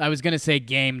I was gonna say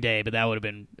game day, but that would have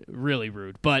been really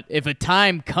rude. But if a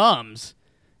time comes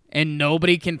and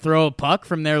nobody can throw a puck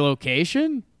from their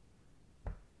location,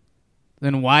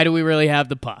 then why do we really have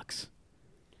the pucks?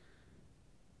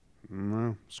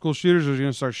 No. School shooters are going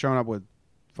to start showing up with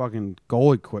fucking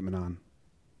goal equipment on.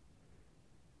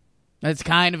 That's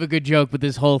kind of a good joke, but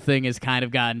this whole thing has kind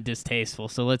of gotten distasteful,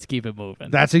 so let's keep it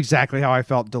moving. That's exactly how I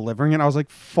felt delivering it. I was like,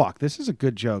 fuck, this is a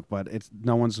good joke, but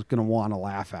no one's going to want to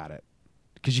laugh at it.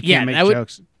 Because you can't make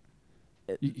jokes.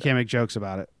 You can't make jokes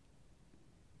about it.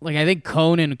 Like, I think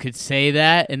Conan could say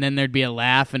that, and then there'd be a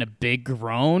laugh and a big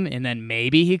groan, and then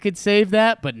maybe he could save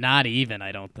that, but not even,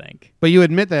 I don't think. But you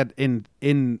admit that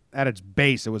at its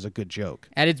base, it was a good joke.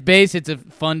 At its base, it's a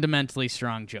fundamentally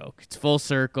strong joke. It's full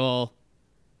circle.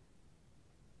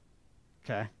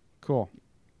 Okay, cool.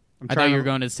 I thought you were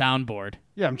going to soundboard.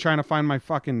 Yeah, I'm trying to find my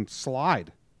fucking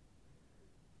slide.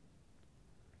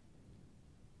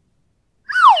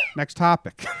 Next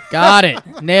topic. Got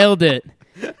it. Nailed it.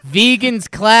 Vegans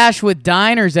clash with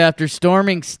diners after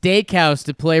storming steakhouse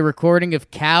to play recording of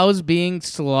cows being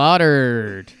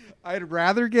slaughtered. I'd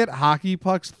rather get hockey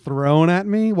pucks thrown at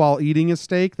me while eating a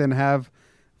steak than have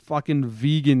fucking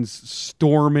vegans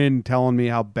storm in telling me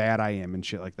how bad I am and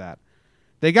shit like that.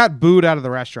 They got booed out of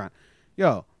the restaurant.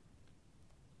 Yo,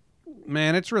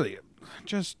 man, it's really...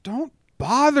 Just don't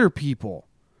bother people.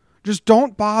 Just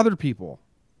don't bother people.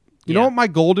 You know what my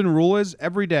golden rule is?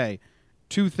 Every day,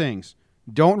 2 things.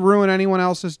 Don't ruin anyone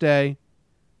else's day.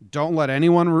 Don't let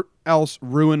anyone else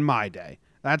ruin my day.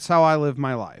 That's how I live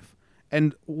my life.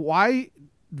 And why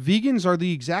vegans are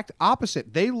the exact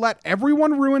opposite. They let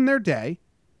everyone ruin their day,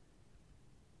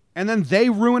 and then they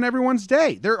ruin everyone's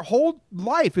day. Their whole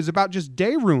life is about just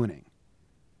day ruining.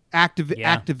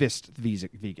 Activist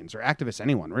vegans, or activists,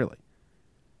 anyone, really.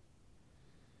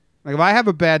 Like, if I have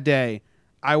a bad day,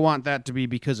 I want that to be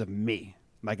because of me.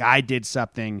 Like, I did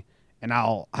something, and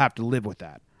I'll have to live with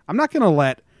that. I'm not going to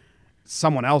let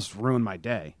someone else ruin my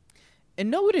day. And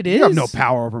know what it is? You have no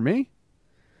power over me.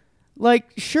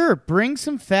 Like, sure, bring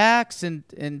some facts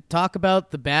and talk about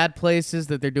the bad places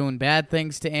that they're doing bad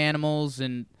things to animals,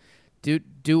 and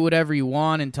do whatever you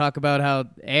want, and talk about how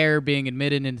air being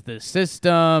admitted into the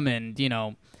system and, you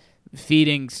know,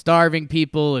 feeding starving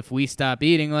people if we stop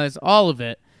eating less, all of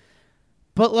it.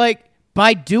 But, like,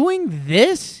 by doing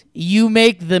this, you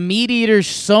make the meat eaters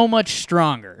so much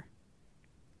stronger.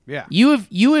 Yeah. You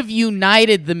have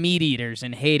united the meat eaters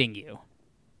in hating you.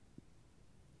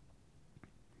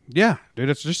 Yeah, dude,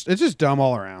 it's just dumb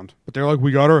all around. But they're like,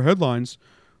 we got our headlines.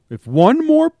 If one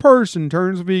more person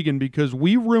turns vegan because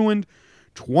we ruined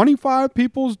 25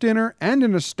 people's dinner and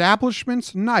an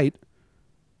establishment's night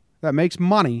that makes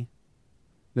money,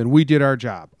 then we did our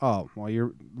job. Oh, well,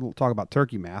 you're talking about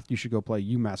turkey math. You should go play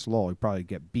UMass Lowell. You'd probably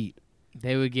get beat.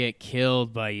 They would get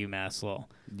killed by UMass Lowell.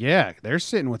 Yeah, they're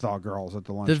sitting with all girls at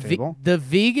the lunch table. The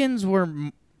vegans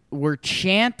were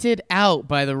chanted out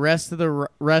by the rest of the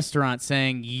restaurant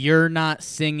saying, "You're not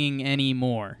singing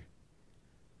anymore."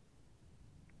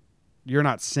 You're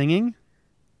not singing?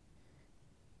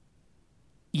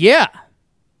 Yeah.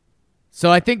 So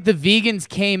I think the vegans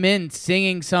came in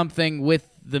singing something with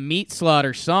the meat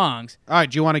slaughter songs. All right,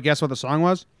 do you want to guess what the song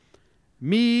was?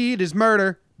 Meat is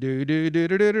murder. Do do do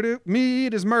do do do do.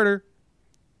 Meat is murder.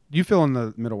 You fill in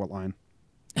the middle line.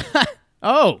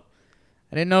 Oh,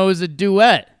 I didn't know it was a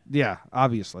duet. Yeah,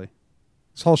 obviously.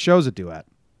 This whole show's a duet.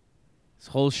 This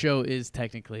whole show is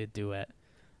technically a duet.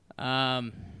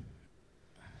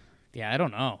 Yeah, I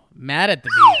don't know. Mad at the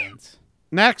vegans.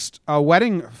 Next, a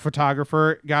wedding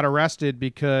photographer got arrested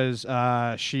because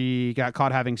she got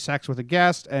caught having sex with a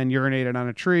guest and urinated on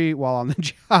a tree while on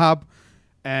the job.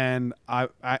 And I,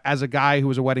 as a guy who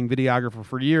was a wedding videographer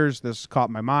for years, this caught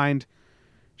my mind.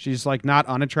 She's like not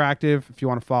unattractive. If you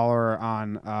want to follow her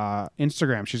on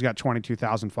Instagram, she's got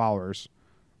 22,000 followers,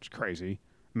 which is crazy.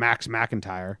 Max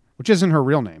McIntyre, which isn't her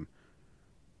real name.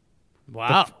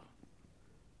 Wow.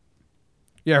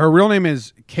 Yeah, her real name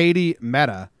is Katie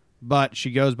Meta, but she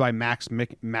goes by Max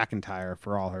McIntyre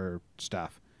for all her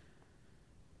stuff.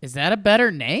 Is that a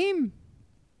better name?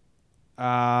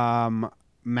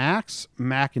 Max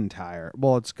McIntyre.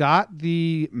 Well, it's got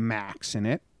the Max in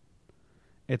it.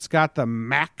 It's got the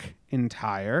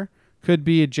McIntyre. Could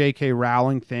be a J.K.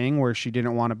 Rowling thing where she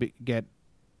didn't want to get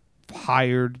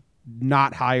hired,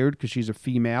 not hired because she's a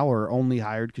female, or only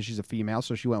hired because she's a female,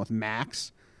 so she went with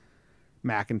Max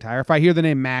McIntyre. If I hear the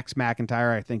name Max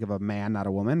McIntyre, I think of a man, not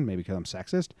a woman, maybe because I'm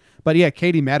sexist. But yeah,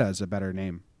 Katie Meta is a better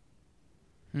name.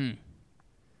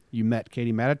 You met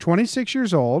Katie Meta, 26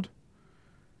 years old.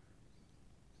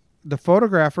 The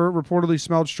photographer reportedly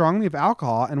smelled strongly of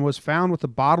alcohol and was found with a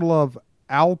bottle of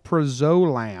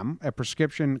alprazolam, a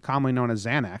prescription commonly known as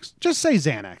Xanax. Just say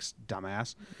Xanax,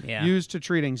 dumbass. Yeah. Used to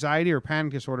treat anxiety or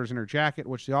panic disorders in her jacket,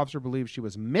 which the officer believed she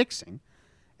was mixing.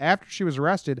 After she was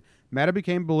arrested, Meta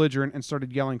became belligerent and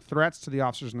started yelling threats to the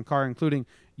officers in the car, including,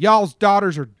 "Y'all's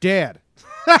daughters are dead.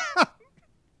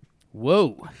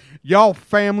 Whoa. Y'all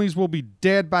families will be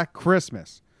dead by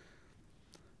Christmas."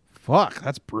 Fuck,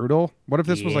 that's brutal. What if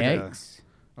this was like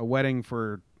a wedding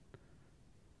for...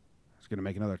 I was going to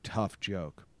make another tough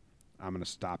joke. I'm going to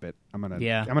stop it. I'm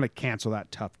going to cancel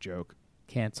that tough joke.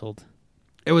 Canceled.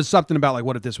 It was something about like,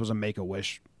 what if this was a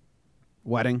Make-A-Wish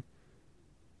wedding?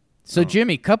 So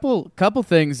Jimmy, couple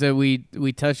things that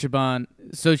we touched upon.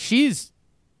 So she's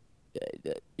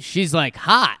like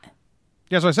hot.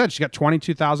 Yeah, so I said she got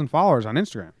 22,000 followers on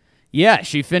Instagram. Yeah,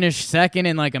 she finished second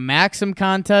in like a Maxim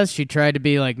contest. She tried to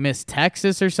be like Miss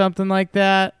Texas or something like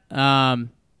that.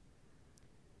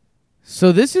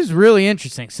 So this is really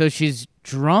interesting. So she's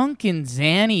drunk and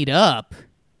zannied up.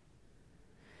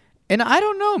 And I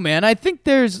don't know, man. I think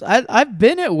I've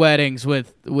been at weddings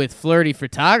with flirty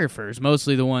photographers,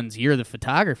 mostly the ones you're the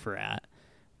photographer at.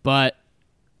 But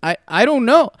I don't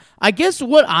know. I guess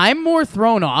what I'm more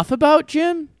thrown off about,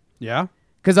 Jim, Yeah?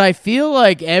 because I feel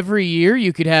like every year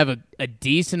you could have a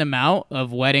decent amount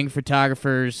of wedding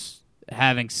photographers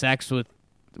having sex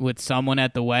with someone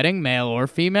at the wedding, male or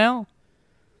female.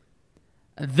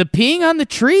 The peeing on the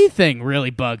tree thing really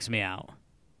bugs me out.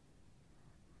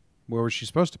 Where was she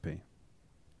supposed to pee?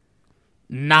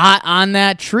 Not on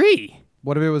that tree.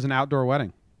 What if it was an outdoor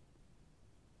wedding?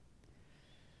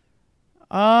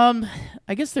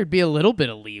 I guess there'd be a little bit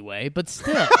of leeway, but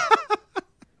still.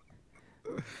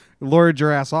 Lured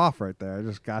your ass off right there. I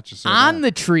just got you so On bad.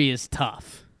 the tree is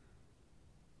tough.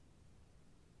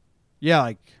 Yeah,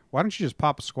 like, why don't you just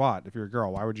pop a squat if you're a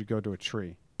girl? Why would you go to a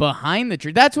tree? Behind the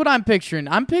tree. That's what I'm picturing.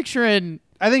 I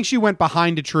think she went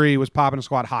behind a tree, was popping a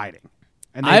squat, hiding.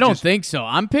 And I don't think so.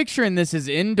 I'm picturing this as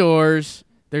indoors.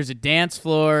 There's a dance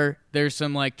floor. There's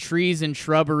some like trees and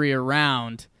shrubbery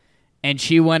around. And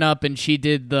she went up and she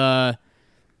did the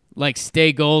like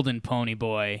Stay Golden Pony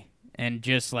Boy and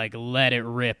just like let it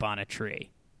rip on a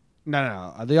tree.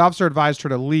 No. The officer advised her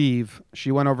to leave.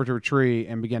 She went over to a tree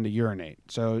and began to urinate.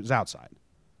 So it was outside.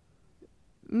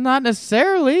 Not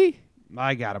necessarily.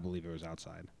 I gotta believe it was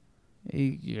outside.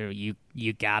 You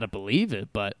gotta believe it,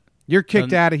 but You're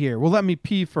kicked out of here. Well, let me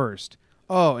pee first.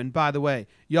 Oh, and by the way,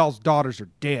 y'all's daughters are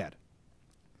dead.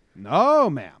 No,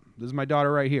 ma'am. This is my daughter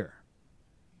right here.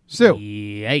 Sue.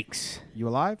 yikes. You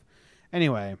alive?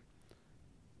 Anyway,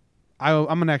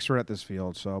 I'm an expert at this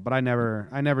field, but I never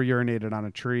urinated on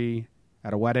a tree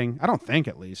at a wedding. I don't think,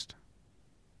 at least.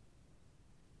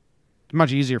 It's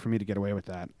much easier for me to get away with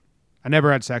that. I never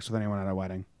had sex with anyone at a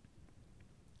wedding.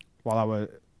 While I was,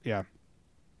 yeah.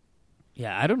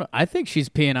 Yeah, I don't know. I think she's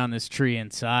peeing on this tree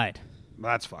inside.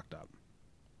 That's fucked up.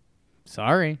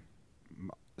 Sorry.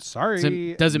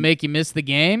 Sorry. Does it make you miss the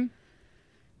game?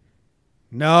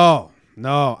 No.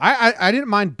 I didn't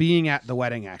mind being at the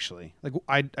wedding, actually. Like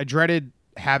I dreaded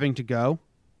having to go,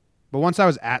 but once I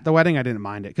was at the wedding, I didn't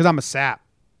mind it because I'm a sap,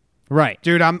 Right.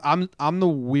 dude. I'm the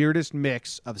weirdest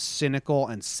mix of cynical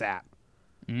and sap.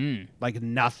 Like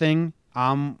nothing.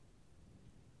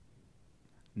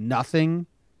 Nothing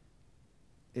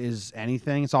is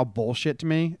anything. It's all bullshit to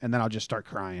me, and then I'll just start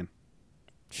crying.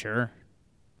 Sure.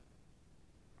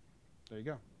 There you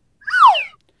go.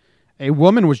 A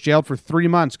woman was jailed for 3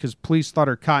 months because police thought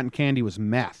her cotton candy was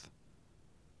meth.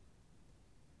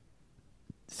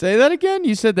 Say that again?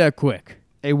 You said that quick.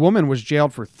 A woman was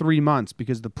jailed for 3 months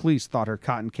because the police thought her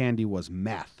cotton candy was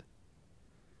meth.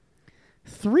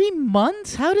 3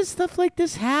 months? How does stuff like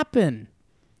this happen?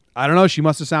 I don't know. She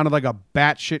must have sounded like a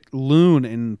batshit loon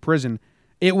in prison.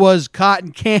 It was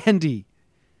cotton candy.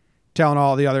 Telling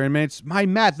all the other inmates, my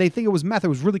meth. They think it was meth. It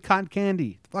was really cotton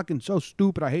candy. Fucking so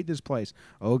stupid. I hate this place.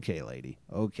 Okay, lady.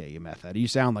 Okay, you meth head. You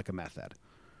sound like a meth head.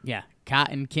 Yeah,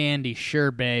 cotton candy.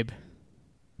 Sure, babe.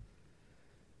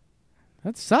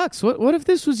 That sucks. What if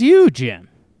this was you, Jim?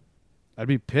 I'd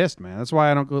be pissed, man. That's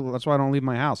why I don't leave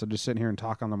my house. I just sit here and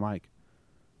talk on the mic.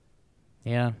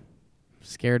 Yeah.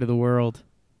 Scared of the world.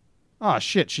 Oh,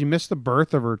 shit. She missed the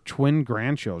birth of her twin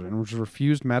grandchildren, which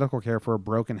refused medical care for a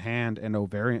broken hand and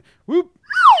ovarian. Whoop.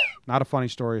 Not a funny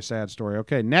story, a sad story.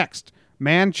 Okay, next.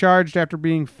 Man charged after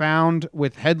being found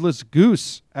with headless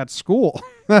goose at school.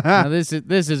 Now, this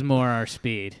is more our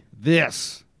speed.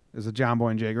 This is a John Boy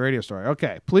and Jake radio story.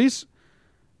 Okay, police.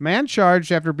 Man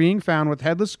charged after being found with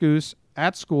headless goose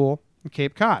at school in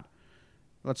Cape Cod.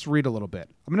 Let's read a little bit.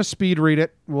 I'm going to speed read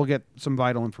it. We'll get some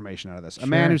vital information out of this. A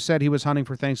man who said he was hunting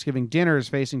for Thanksgiving dinner is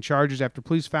facing charges after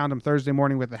police found him Thursday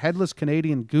morning with a headless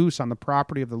Canadian goose on the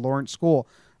property of the Lawrence School,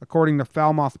 according to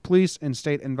Falmouth Police and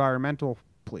State Environmental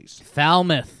Police.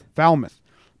 Falmouth.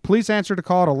 Police answered a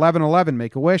call at 11:11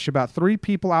 Make-A-Wish about 3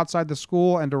 people outside the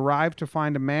school and arrived to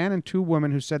find a man and 2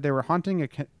 women who said they were hunting a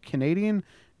Canadian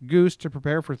goose to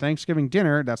prepare for Thanksgiving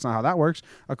dinner. That's not how that works.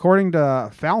 According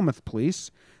to Falmouth Police,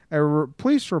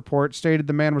 police report stated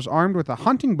the man was armed with a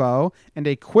hunting bow and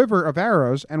a quiver of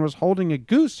arrows and was holding a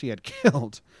goose he had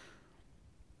killed.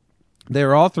 They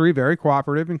were all 3 very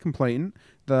cooperative and complainant.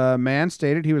 The man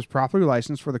stated he was properly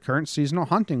licensed for the current seasonal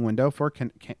hunting window for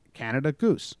Canada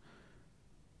goose.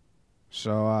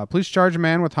 So police charge a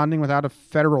man with hunting without a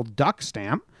federal duck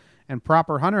stamp and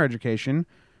proper hunter education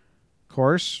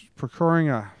course, procuring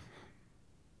I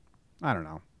don't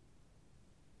know.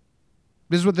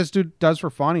 This is what this dude does for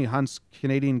fun. He hunts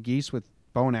Canadian geese with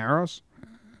bow and arrows.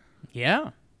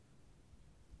 Yeah.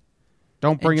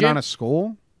 Don't bring it on a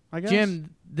school, I guess.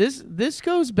 Jim, this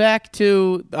goes back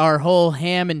to our whole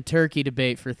ham and turkey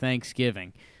debate for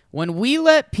Thanksgiving. When we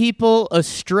let people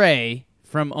astray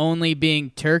from only being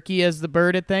turkey as the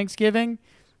bird at Thanksgiving,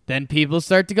 then people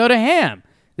start to go to ham.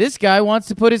 This guy wants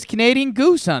to put his Canadian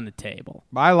goose on the table.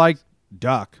 I like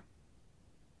duck.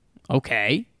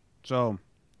 Okay. So...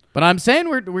 But I'm saying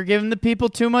we're giving the people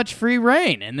too much free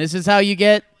reign, and this is how you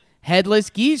get headless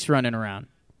geese running around.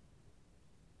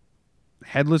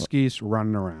 Headless geese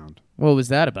running around. What was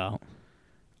that about?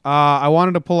 I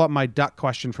wanted to pull up my duck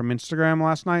question from Instagram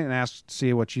last night and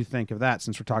see what you think of that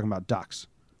since we're talking about ducks.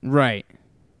 Right.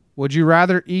 Would you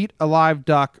rather eat a live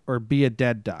duck or be a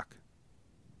dead duck?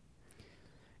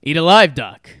 Eat a live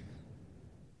duck.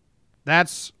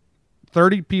 That's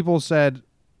 30 people said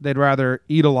they'd rather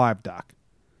eat a live duck.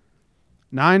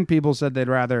 9 people said they'd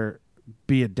rather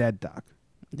be a dead duck.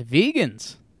 The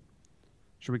vegans.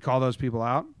 Should we call those people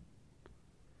out?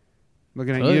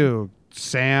 Looking at you,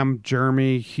 Sam,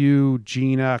 Jeremy, Hugh,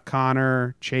 Gina,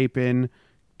 Connor, Chapin,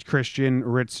 Christian,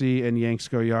 Ritzy, and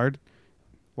Yanksko Yard.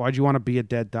 Why'd you want to be a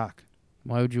dead duck?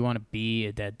 Why would you want to be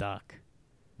a dead duck?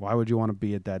 Why would you want to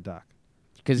be a dead duck?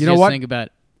 Because you know what? Think about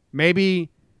it. Maybe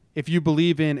if you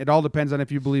believe in, it all depends on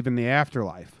if you believe in the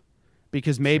afterlife.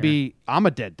 Because maybe I'm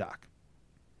a dead duck.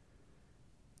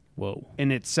 Whoa.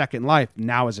 In its second life,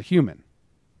 now as a human.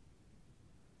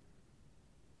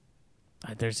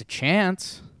 There's a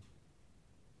chance.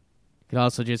 Could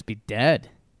also just be dead.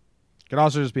 Could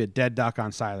also just be a dead duck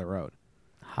on side of the road.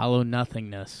 Hollow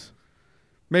nothingness.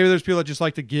 Maybe there's people that just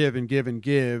like to give and give and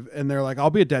give, and they're like, I'll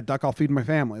be a dead duck, I'll feed my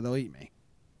family, they'll eat me.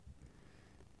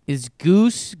 Is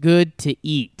goose good to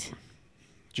eat?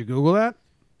 Did you Google that?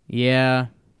 Yeah.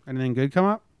 Anything good come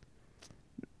up?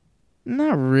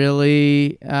 Not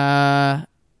really. The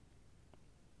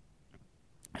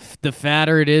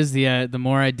fatter it is, the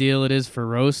more ideal it is for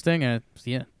roasting. It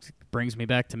brings me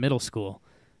back to middle school.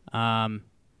 I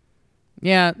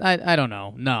don't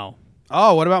know. No.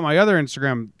 Oh, what about my other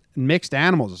Instagram, mixed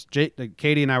animals?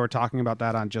 Katie and I were talking about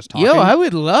that on Just Talking. Yo, I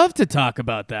would love to talk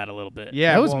about that a little bit.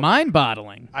 Yeah, that was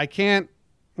mind-boggling. I can't.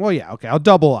 Well, yeah, okay. I'll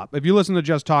double up. If you listen to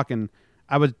Just Talking,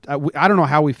 I don't know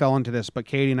how we fell into this, but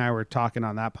Katie and I were talking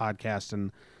on that podcast,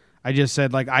 and I just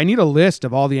said, like, I need a list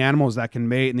of all the animals that can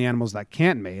mate and the animals that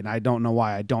can't mate, and I don't know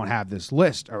why I don't have this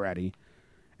list already.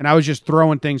 And I was just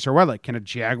throwing things her way, like, can a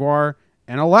jaguar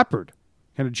and a leopard?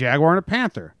 Can a jaguar and a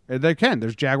panther? They can.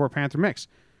 There's jaguar-panther mix.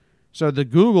 So the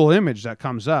Google image that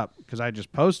comes up, because I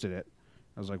just posted it,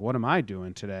 I was like, what am I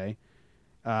doing today?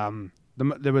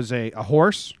 There was a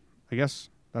horse. I guess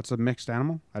that's a mixed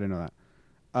animal. I didn't know that.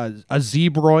 A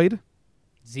zebroid.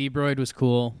 Zebroid was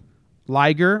cool.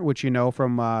 Liger, which you know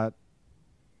from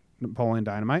Napoleon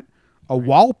Dynamite. A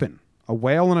whalpin, a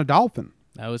whale and a dolphin.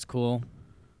 That was cool.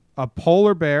 A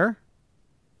polar bear.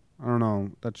 I don't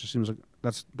know. That just seems like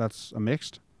that's a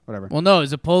mixed. Whatever. Well, no,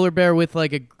 it's a polar bear with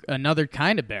like another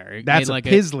kind of bear. That's a like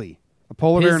pizzly. A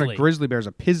polar bear and a Pizzly. grizzly bear is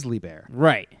a pizzly bear.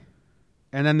 Right.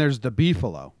 And then there's the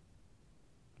beefalo.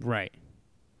 Right.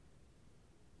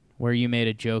 Where you made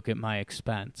a joke at my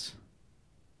expense.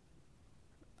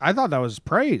 I thought that was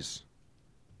praise.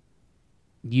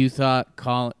 You thought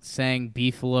saying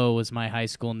Beefalo was my high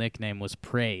school nickname was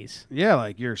praise. Yeah,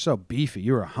 like you're so beefy.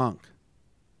 You're a hunk.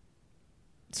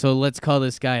 So let's call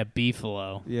this guy a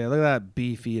Beefalo. Yeah, look at that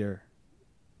beef eater.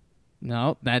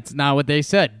 No, that's not what they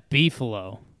said.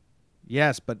 Beefalo.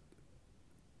 Yes, but...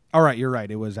 All right, you're right.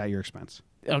 It was at your expense.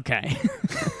 Okay.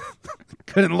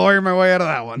 Couldn't lawyer my way out of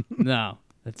that one. No,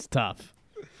 that's tough.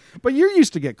 But you're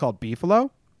used to get called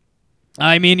beefalo.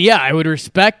 I mean, yeah, I would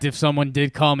respect if someone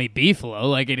did call me Beefalo.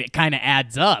 Like, it kind of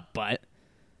adds up, but...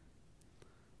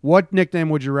 What nickname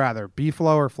would you rather,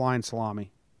 Beefalo or Flying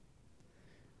Salami?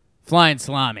 Flying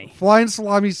Salami. Flying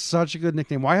Salami is such a good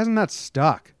nickname. Why hasn't that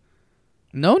stuck?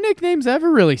 No nicknames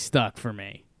ever really stuck for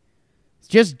me. It's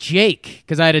just Jake,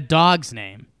 because I had a dog's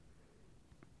name.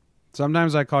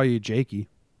 Sometimes I call you Jakey.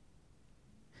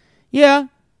 Yeah,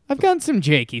 I've gotten some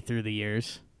Jakey through the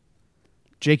years.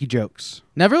 Jakey jokes.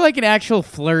 Never like an actual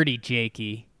flirty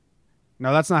Jakey.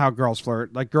 No, that's not how girls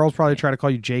flirt. Like, girls probably try to call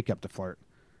you Jacob to flirt.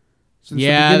 Since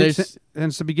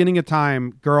the beginning of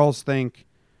time, girls think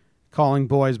calling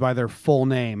boys by their full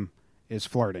name is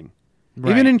flirting.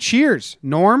 Right. Even in Cheers,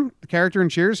 Norm, the character in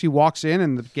Cheers, he walks in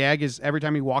and the gag is every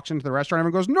time he walks into the restaurant,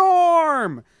 everyone goes,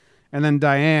 Norm! And then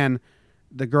Diane,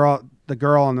 the girl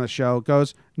on the show,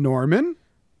 goes, Norman?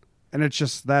 And it's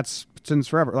just, that's since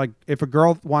forever. Like, if a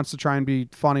girl wants to try and be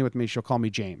funny with me, she'll call me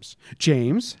James.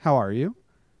 James, how are you?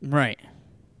 Right.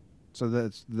 So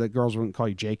the girls wouldn't call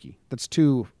you Jakey. That's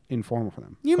too informal for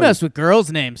them. You mess with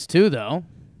girls' names too, though.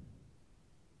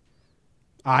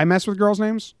 I mess with girls'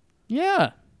 names?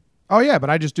 Yeah. Oh, yeah, but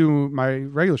I just do my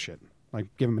regular shit. Like,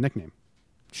 give them a nickname.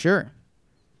 Sure.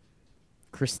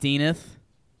 Christineth.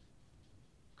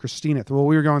 Well,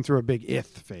 we were going through a big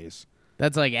ith phase.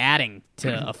 That's like adding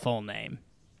to a full name.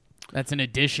 That's an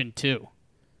addition too.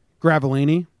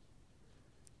 Gravellini.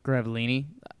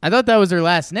 I thought that was her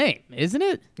last name, isn't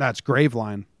it? That's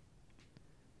Graveline.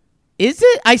 Is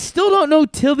it? I still don't know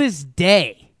till this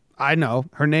day. I know.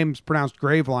 Her name's pronounced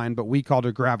Graveline, but we called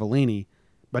her Gravellini.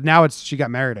 But now she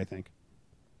got married, I think.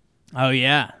 Oh,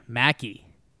 yeah. Mackie.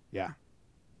 Yeah.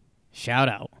 Shout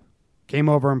out. Came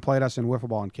over and played us in wiffle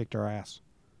ball and kicked our ass.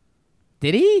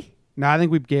 Did he? No, I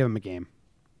think we gave him a game.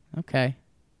 Okay.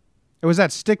 It was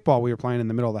that stickball we were playing in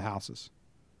the middle of the houses.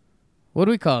 What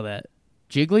do we call that?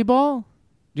 Jiggly ball?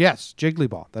 Yes, jiggly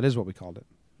ball. That is what we called it.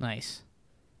 Nice.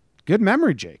 Good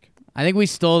memory, Jake. I think we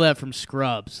stole that from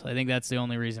Scrubs. I think that's the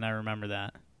only reason I remember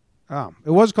that. Oh,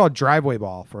 it was called driveway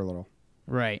ball for a little.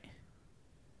 Right.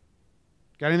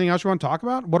 Got anything else you want to talk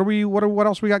about? What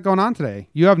else we got going on today?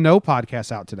 You have no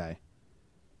podcast out today.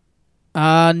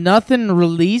 Nothing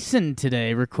releasing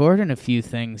today. Recording a few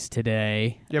things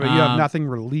today. Yeah, but you have nothing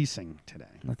releasing today.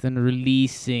 Nothing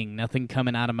releasing. Nothing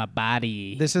coming out of my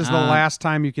body. This is the last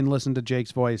time you can listen to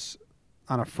Jake's voice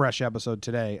on a fresh episode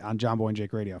today on John Boy and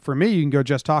Jake Radio. For me, you can go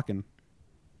Just Talking.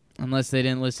 Unless they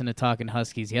didn't listen to Talking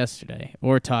Huskies yesterday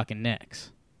or Talking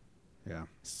Knicks. Yeah.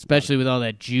 Especially with all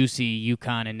that juicy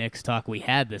Yukon and Knicks talk we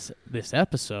had this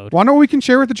episode. Want to know what we can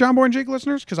share with the John Boy and Jake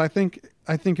listeners? Because I think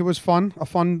it was fun. A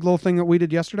fun little thing that we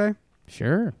did yesterday.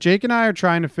 Sure. Jake and I are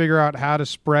trying to figure out how to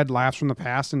spread laughs from the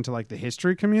past into like the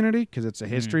history community, because it's a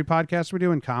history podcast we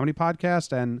do and comedy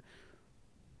podcast, and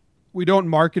we don't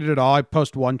market it at all. I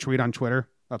post one tweet on Twitter.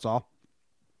 That's all.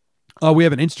 We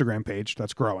have an Instagram page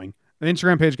that's growing. The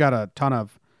Instagram page got a ton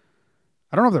of,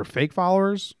 I don't know if they're fake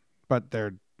followers, but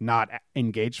they're not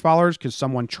engaged followers because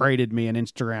someone traded me an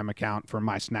Instagram account for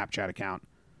my Snapchat account.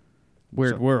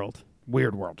 Weird world.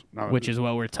 No, which is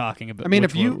what we're talking about. I mean,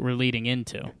 if we're leading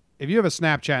into. If you have a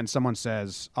Snapchat and someone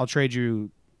says, I'll trade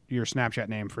you your Snapchat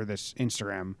name for this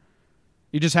Instagram,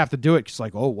 you just have to do it. It's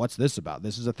like, oh, what's this about?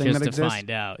 This is a thing just that exists? Just to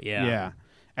find out, yeah. Yeah.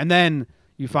 And then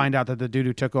you find out that the dude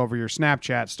who took over your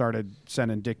Snapchat started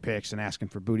sending dick pics and asking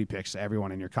for booty pics to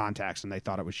everyone in your contacts, and they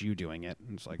thought it was you doing it.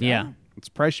 And it's like, yeah, it's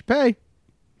the price you pay.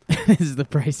 This is the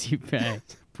price you pay.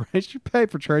 Price you pay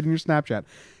for trading your Snapchat.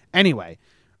 Anyway,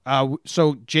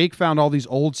 so Jake found all these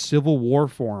old Civil War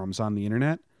forums on the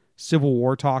internet,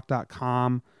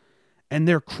 civilwartalk.com, and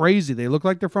they're crazy. They look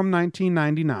like they're from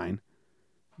 1999.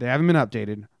 They haven't been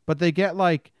updated, but they get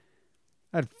like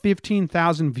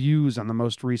 15,000 views on the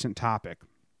most recent topic.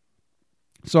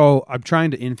 So I'm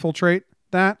trying to infiltrate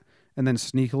that and then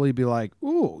sneakily be like,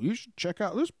 ooh, you should check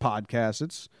out this podcast.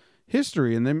 It's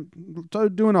history, and then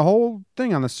doing a whole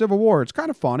thing on the Civil War. It's kind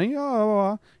of funny.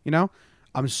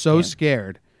 I'm so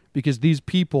scared because these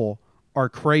people are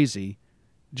crazy.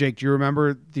 Jake, do you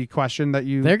remember the question that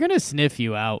you... They're going to sniff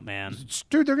you out, man.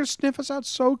 Dude, they're going to sniff us out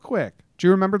so quick. Do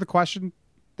you remember the question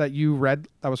that you read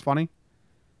that was funny?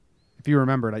 If you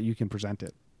remember that, you can present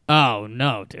it. Oh,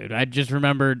 no, dude. I just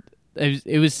remembered...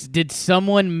 It was. Did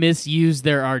someone misuse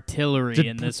their artillery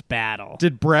in this battle?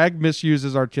 Did Bragg misuse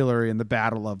his artillery in the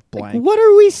Battle of blank? Like, what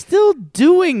are we still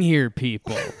doing here,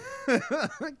 people?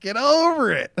 Get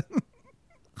over it.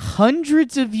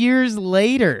 Hundreds of years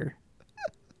later.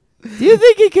 Do you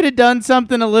think he could have done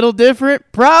something a little different?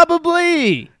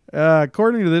 Probably.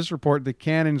 According to this report, the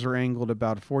cannons were angled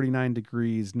about 49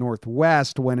 degrees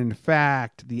northwest, when in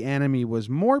fact the enemy was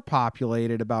more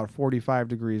populated, about 45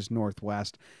 degrees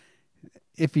northwest.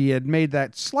 if he had made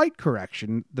that slight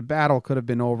correction, the battle could have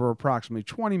been over approximately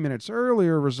 20 minutes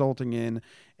earlier, resulting in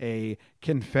a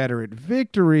Confederate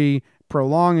victory,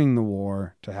 prolonging the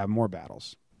war to have more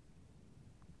battles.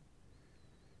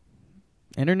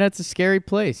 Internet's a scary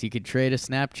place. You could trade a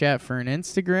Snapchat for an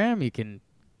Instagram. You can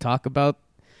talk about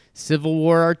Civil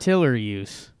War artillery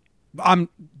use. I'm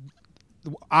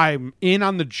in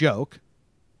on the joke,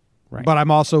 Right. but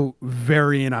I'm also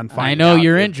very in on finding I know out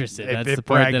you're if- interested. if That's the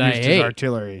part Bragg that I used his hate.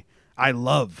 artillery. I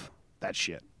love that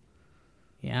shit.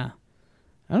 Yeah.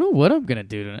 I don't know what I'm going to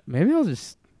do tonight. Maybe I'll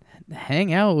just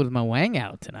hang out with my wang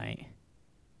out tonight.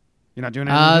 You're not doing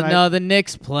anything tonight? No, the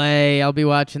Knicks play. I'll be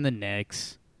watching the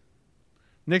Knicks.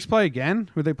 Knicks play again?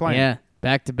 Who are they playing? Yeah,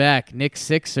 back-to-back. Knicks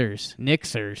Sixers.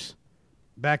 Knicksers.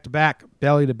 Back-to-back,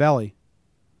 belly to belly.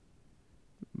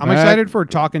 I'm Back- excited for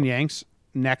Talking Yanks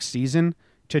next season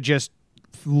to just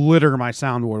litter my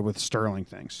soundboard with Sterling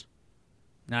things.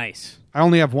 Nice. I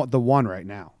only have the one right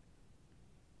now.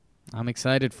 I'm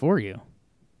excited for you.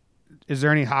 Is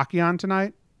there any hockey on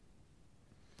tonight?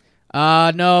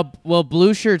 No. Well,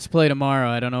 Blue Shirts play tomorrow.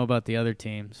 I don't know about the other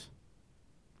teams.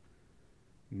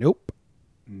 Nope.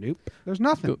 There's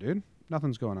nothing, dude.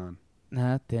 Nothing's going on.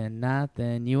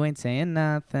 Nothing. You ain't saying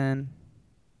nothing.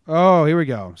 Oh, here we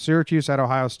go. Syracuse at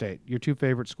Ohio State. Your two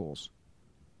favorite schools.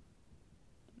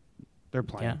 They're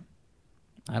playing.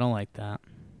 Yeah. I don't like that.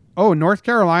 Oh, North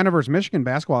Carolina versus Michigan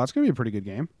basketball. That's going to be a pretty good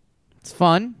game. It's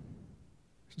fun.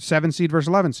 7 seed versus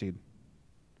 11 seed.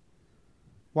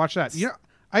 Watch that. You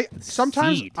know,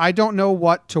 sometimes seed. I don't know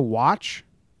what to watch.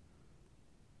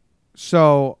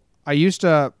 So I used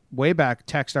to way back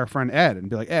text our friend Ed and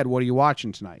be like, Ed, what are you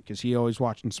watching tonight? Because he always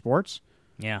watching sports.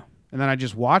 Yeah. And then I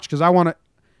just watch because I want to.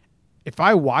 If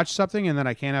I watch something and then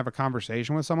I can't have a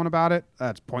conversation with someone about it,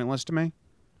 that's pointless to me.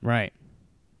 Right.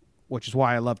 Which is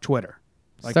why I love Twitter.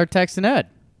 Like, Start texting Ed.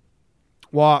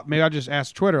 well, maybe I'll just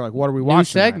ask Twitter, like, what are we New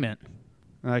watching tonight? segment.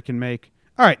 And I can make.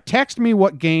 All right, text me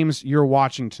what games you're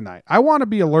watching tonight. I want to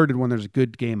be alerted when there's a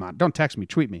good game on. Don't text me,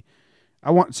 tweet me.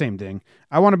 Same thing.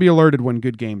 I want to be alerted when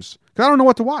good games, because I don't know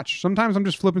what to watch. Sometimes I'm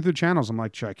just flipping through channels. I'm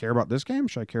like, should I care about this game?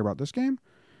 Should I care about this game?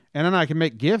 And then I can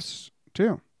make gifts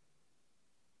too.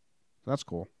 That's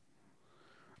cool.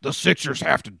 The Sixers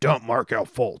have to dump Markelle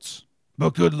Fultz,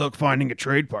 but good luck finding a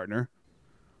trade partner.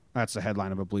 That's the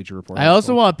headline of a Bleacher Report. I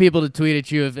also want people to tweet at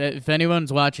you if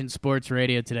anyone's watching sports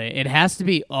radio today. It has to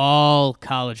be all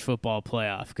college football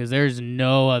playoff because there's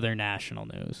no other national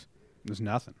news. There's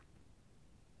nothing.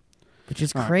 Which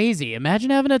is crazy. Imagine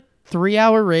having a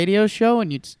 3-hour radio show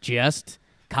and it's just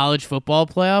college football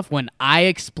playoff when I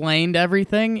explained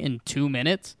everything in 2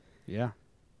 minutes. Yeah,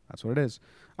 that's what it is.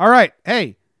 All right.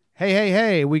 Hey.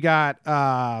 We got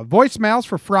voicemails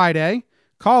for Friday.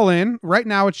 Call in. Right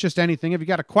now, it's just anything. If you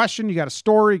got a question, you got a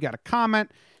story, you got a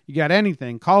comment, you got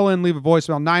anything, call in, leave a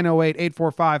voicemail,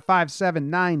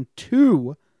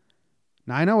 908-845-5792.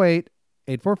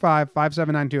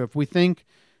 908-845-5792. If we think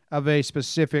of a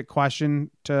specific question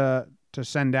to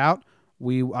send out,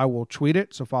 I will tweet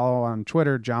it. So follow on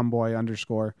Twitter,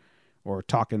 JohnBoy_ or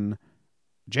Talking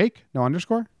Jake. No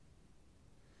underscore?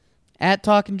 At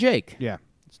Talking Jake. Yeah,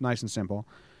 it's nice and simple.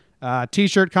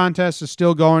 T-shirt contest is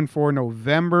still going for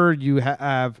November. You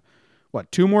have,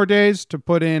 2 more days to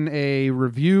put in a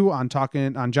review on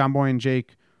John Boy and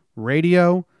Jake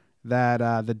Radio.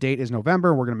 That the date is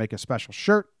November. We're going to make a special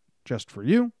shirt just for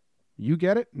you. You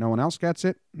get it. No one else gets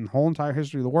it in the whole entire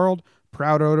history of the world.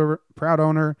 Proud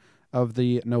owner of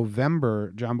the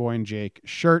November John Boy and Jake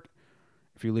shirt.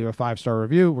 If you leave a 5-star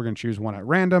review, we're going to choose one at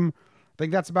random. I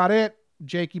think that's about it.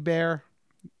 Jakey Bear,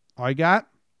 all you got?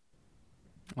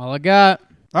 All I got.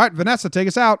 All right, Vanessa, take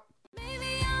us out.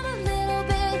 Maybe I'm a little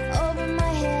bit over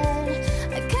my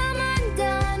head. I come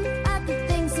undone at the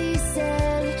things he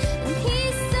said. And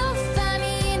he's so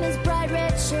funny in his bright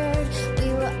red shirt.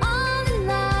 We were all in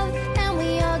love and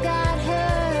we all got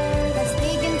hurt. I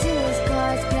sneak into his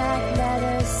car's black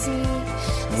leather seat.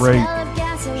 The Rate, smell of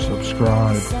gasoline,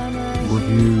 subscribe, summer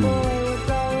review, heat. Boy, we're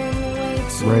going way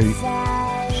too rate,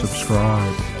 fast.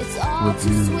 subscribe, It's all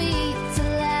review, too sweet to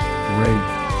last. rate,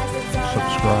 It's all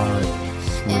subscribe, right.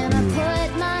 And I review. put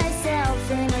my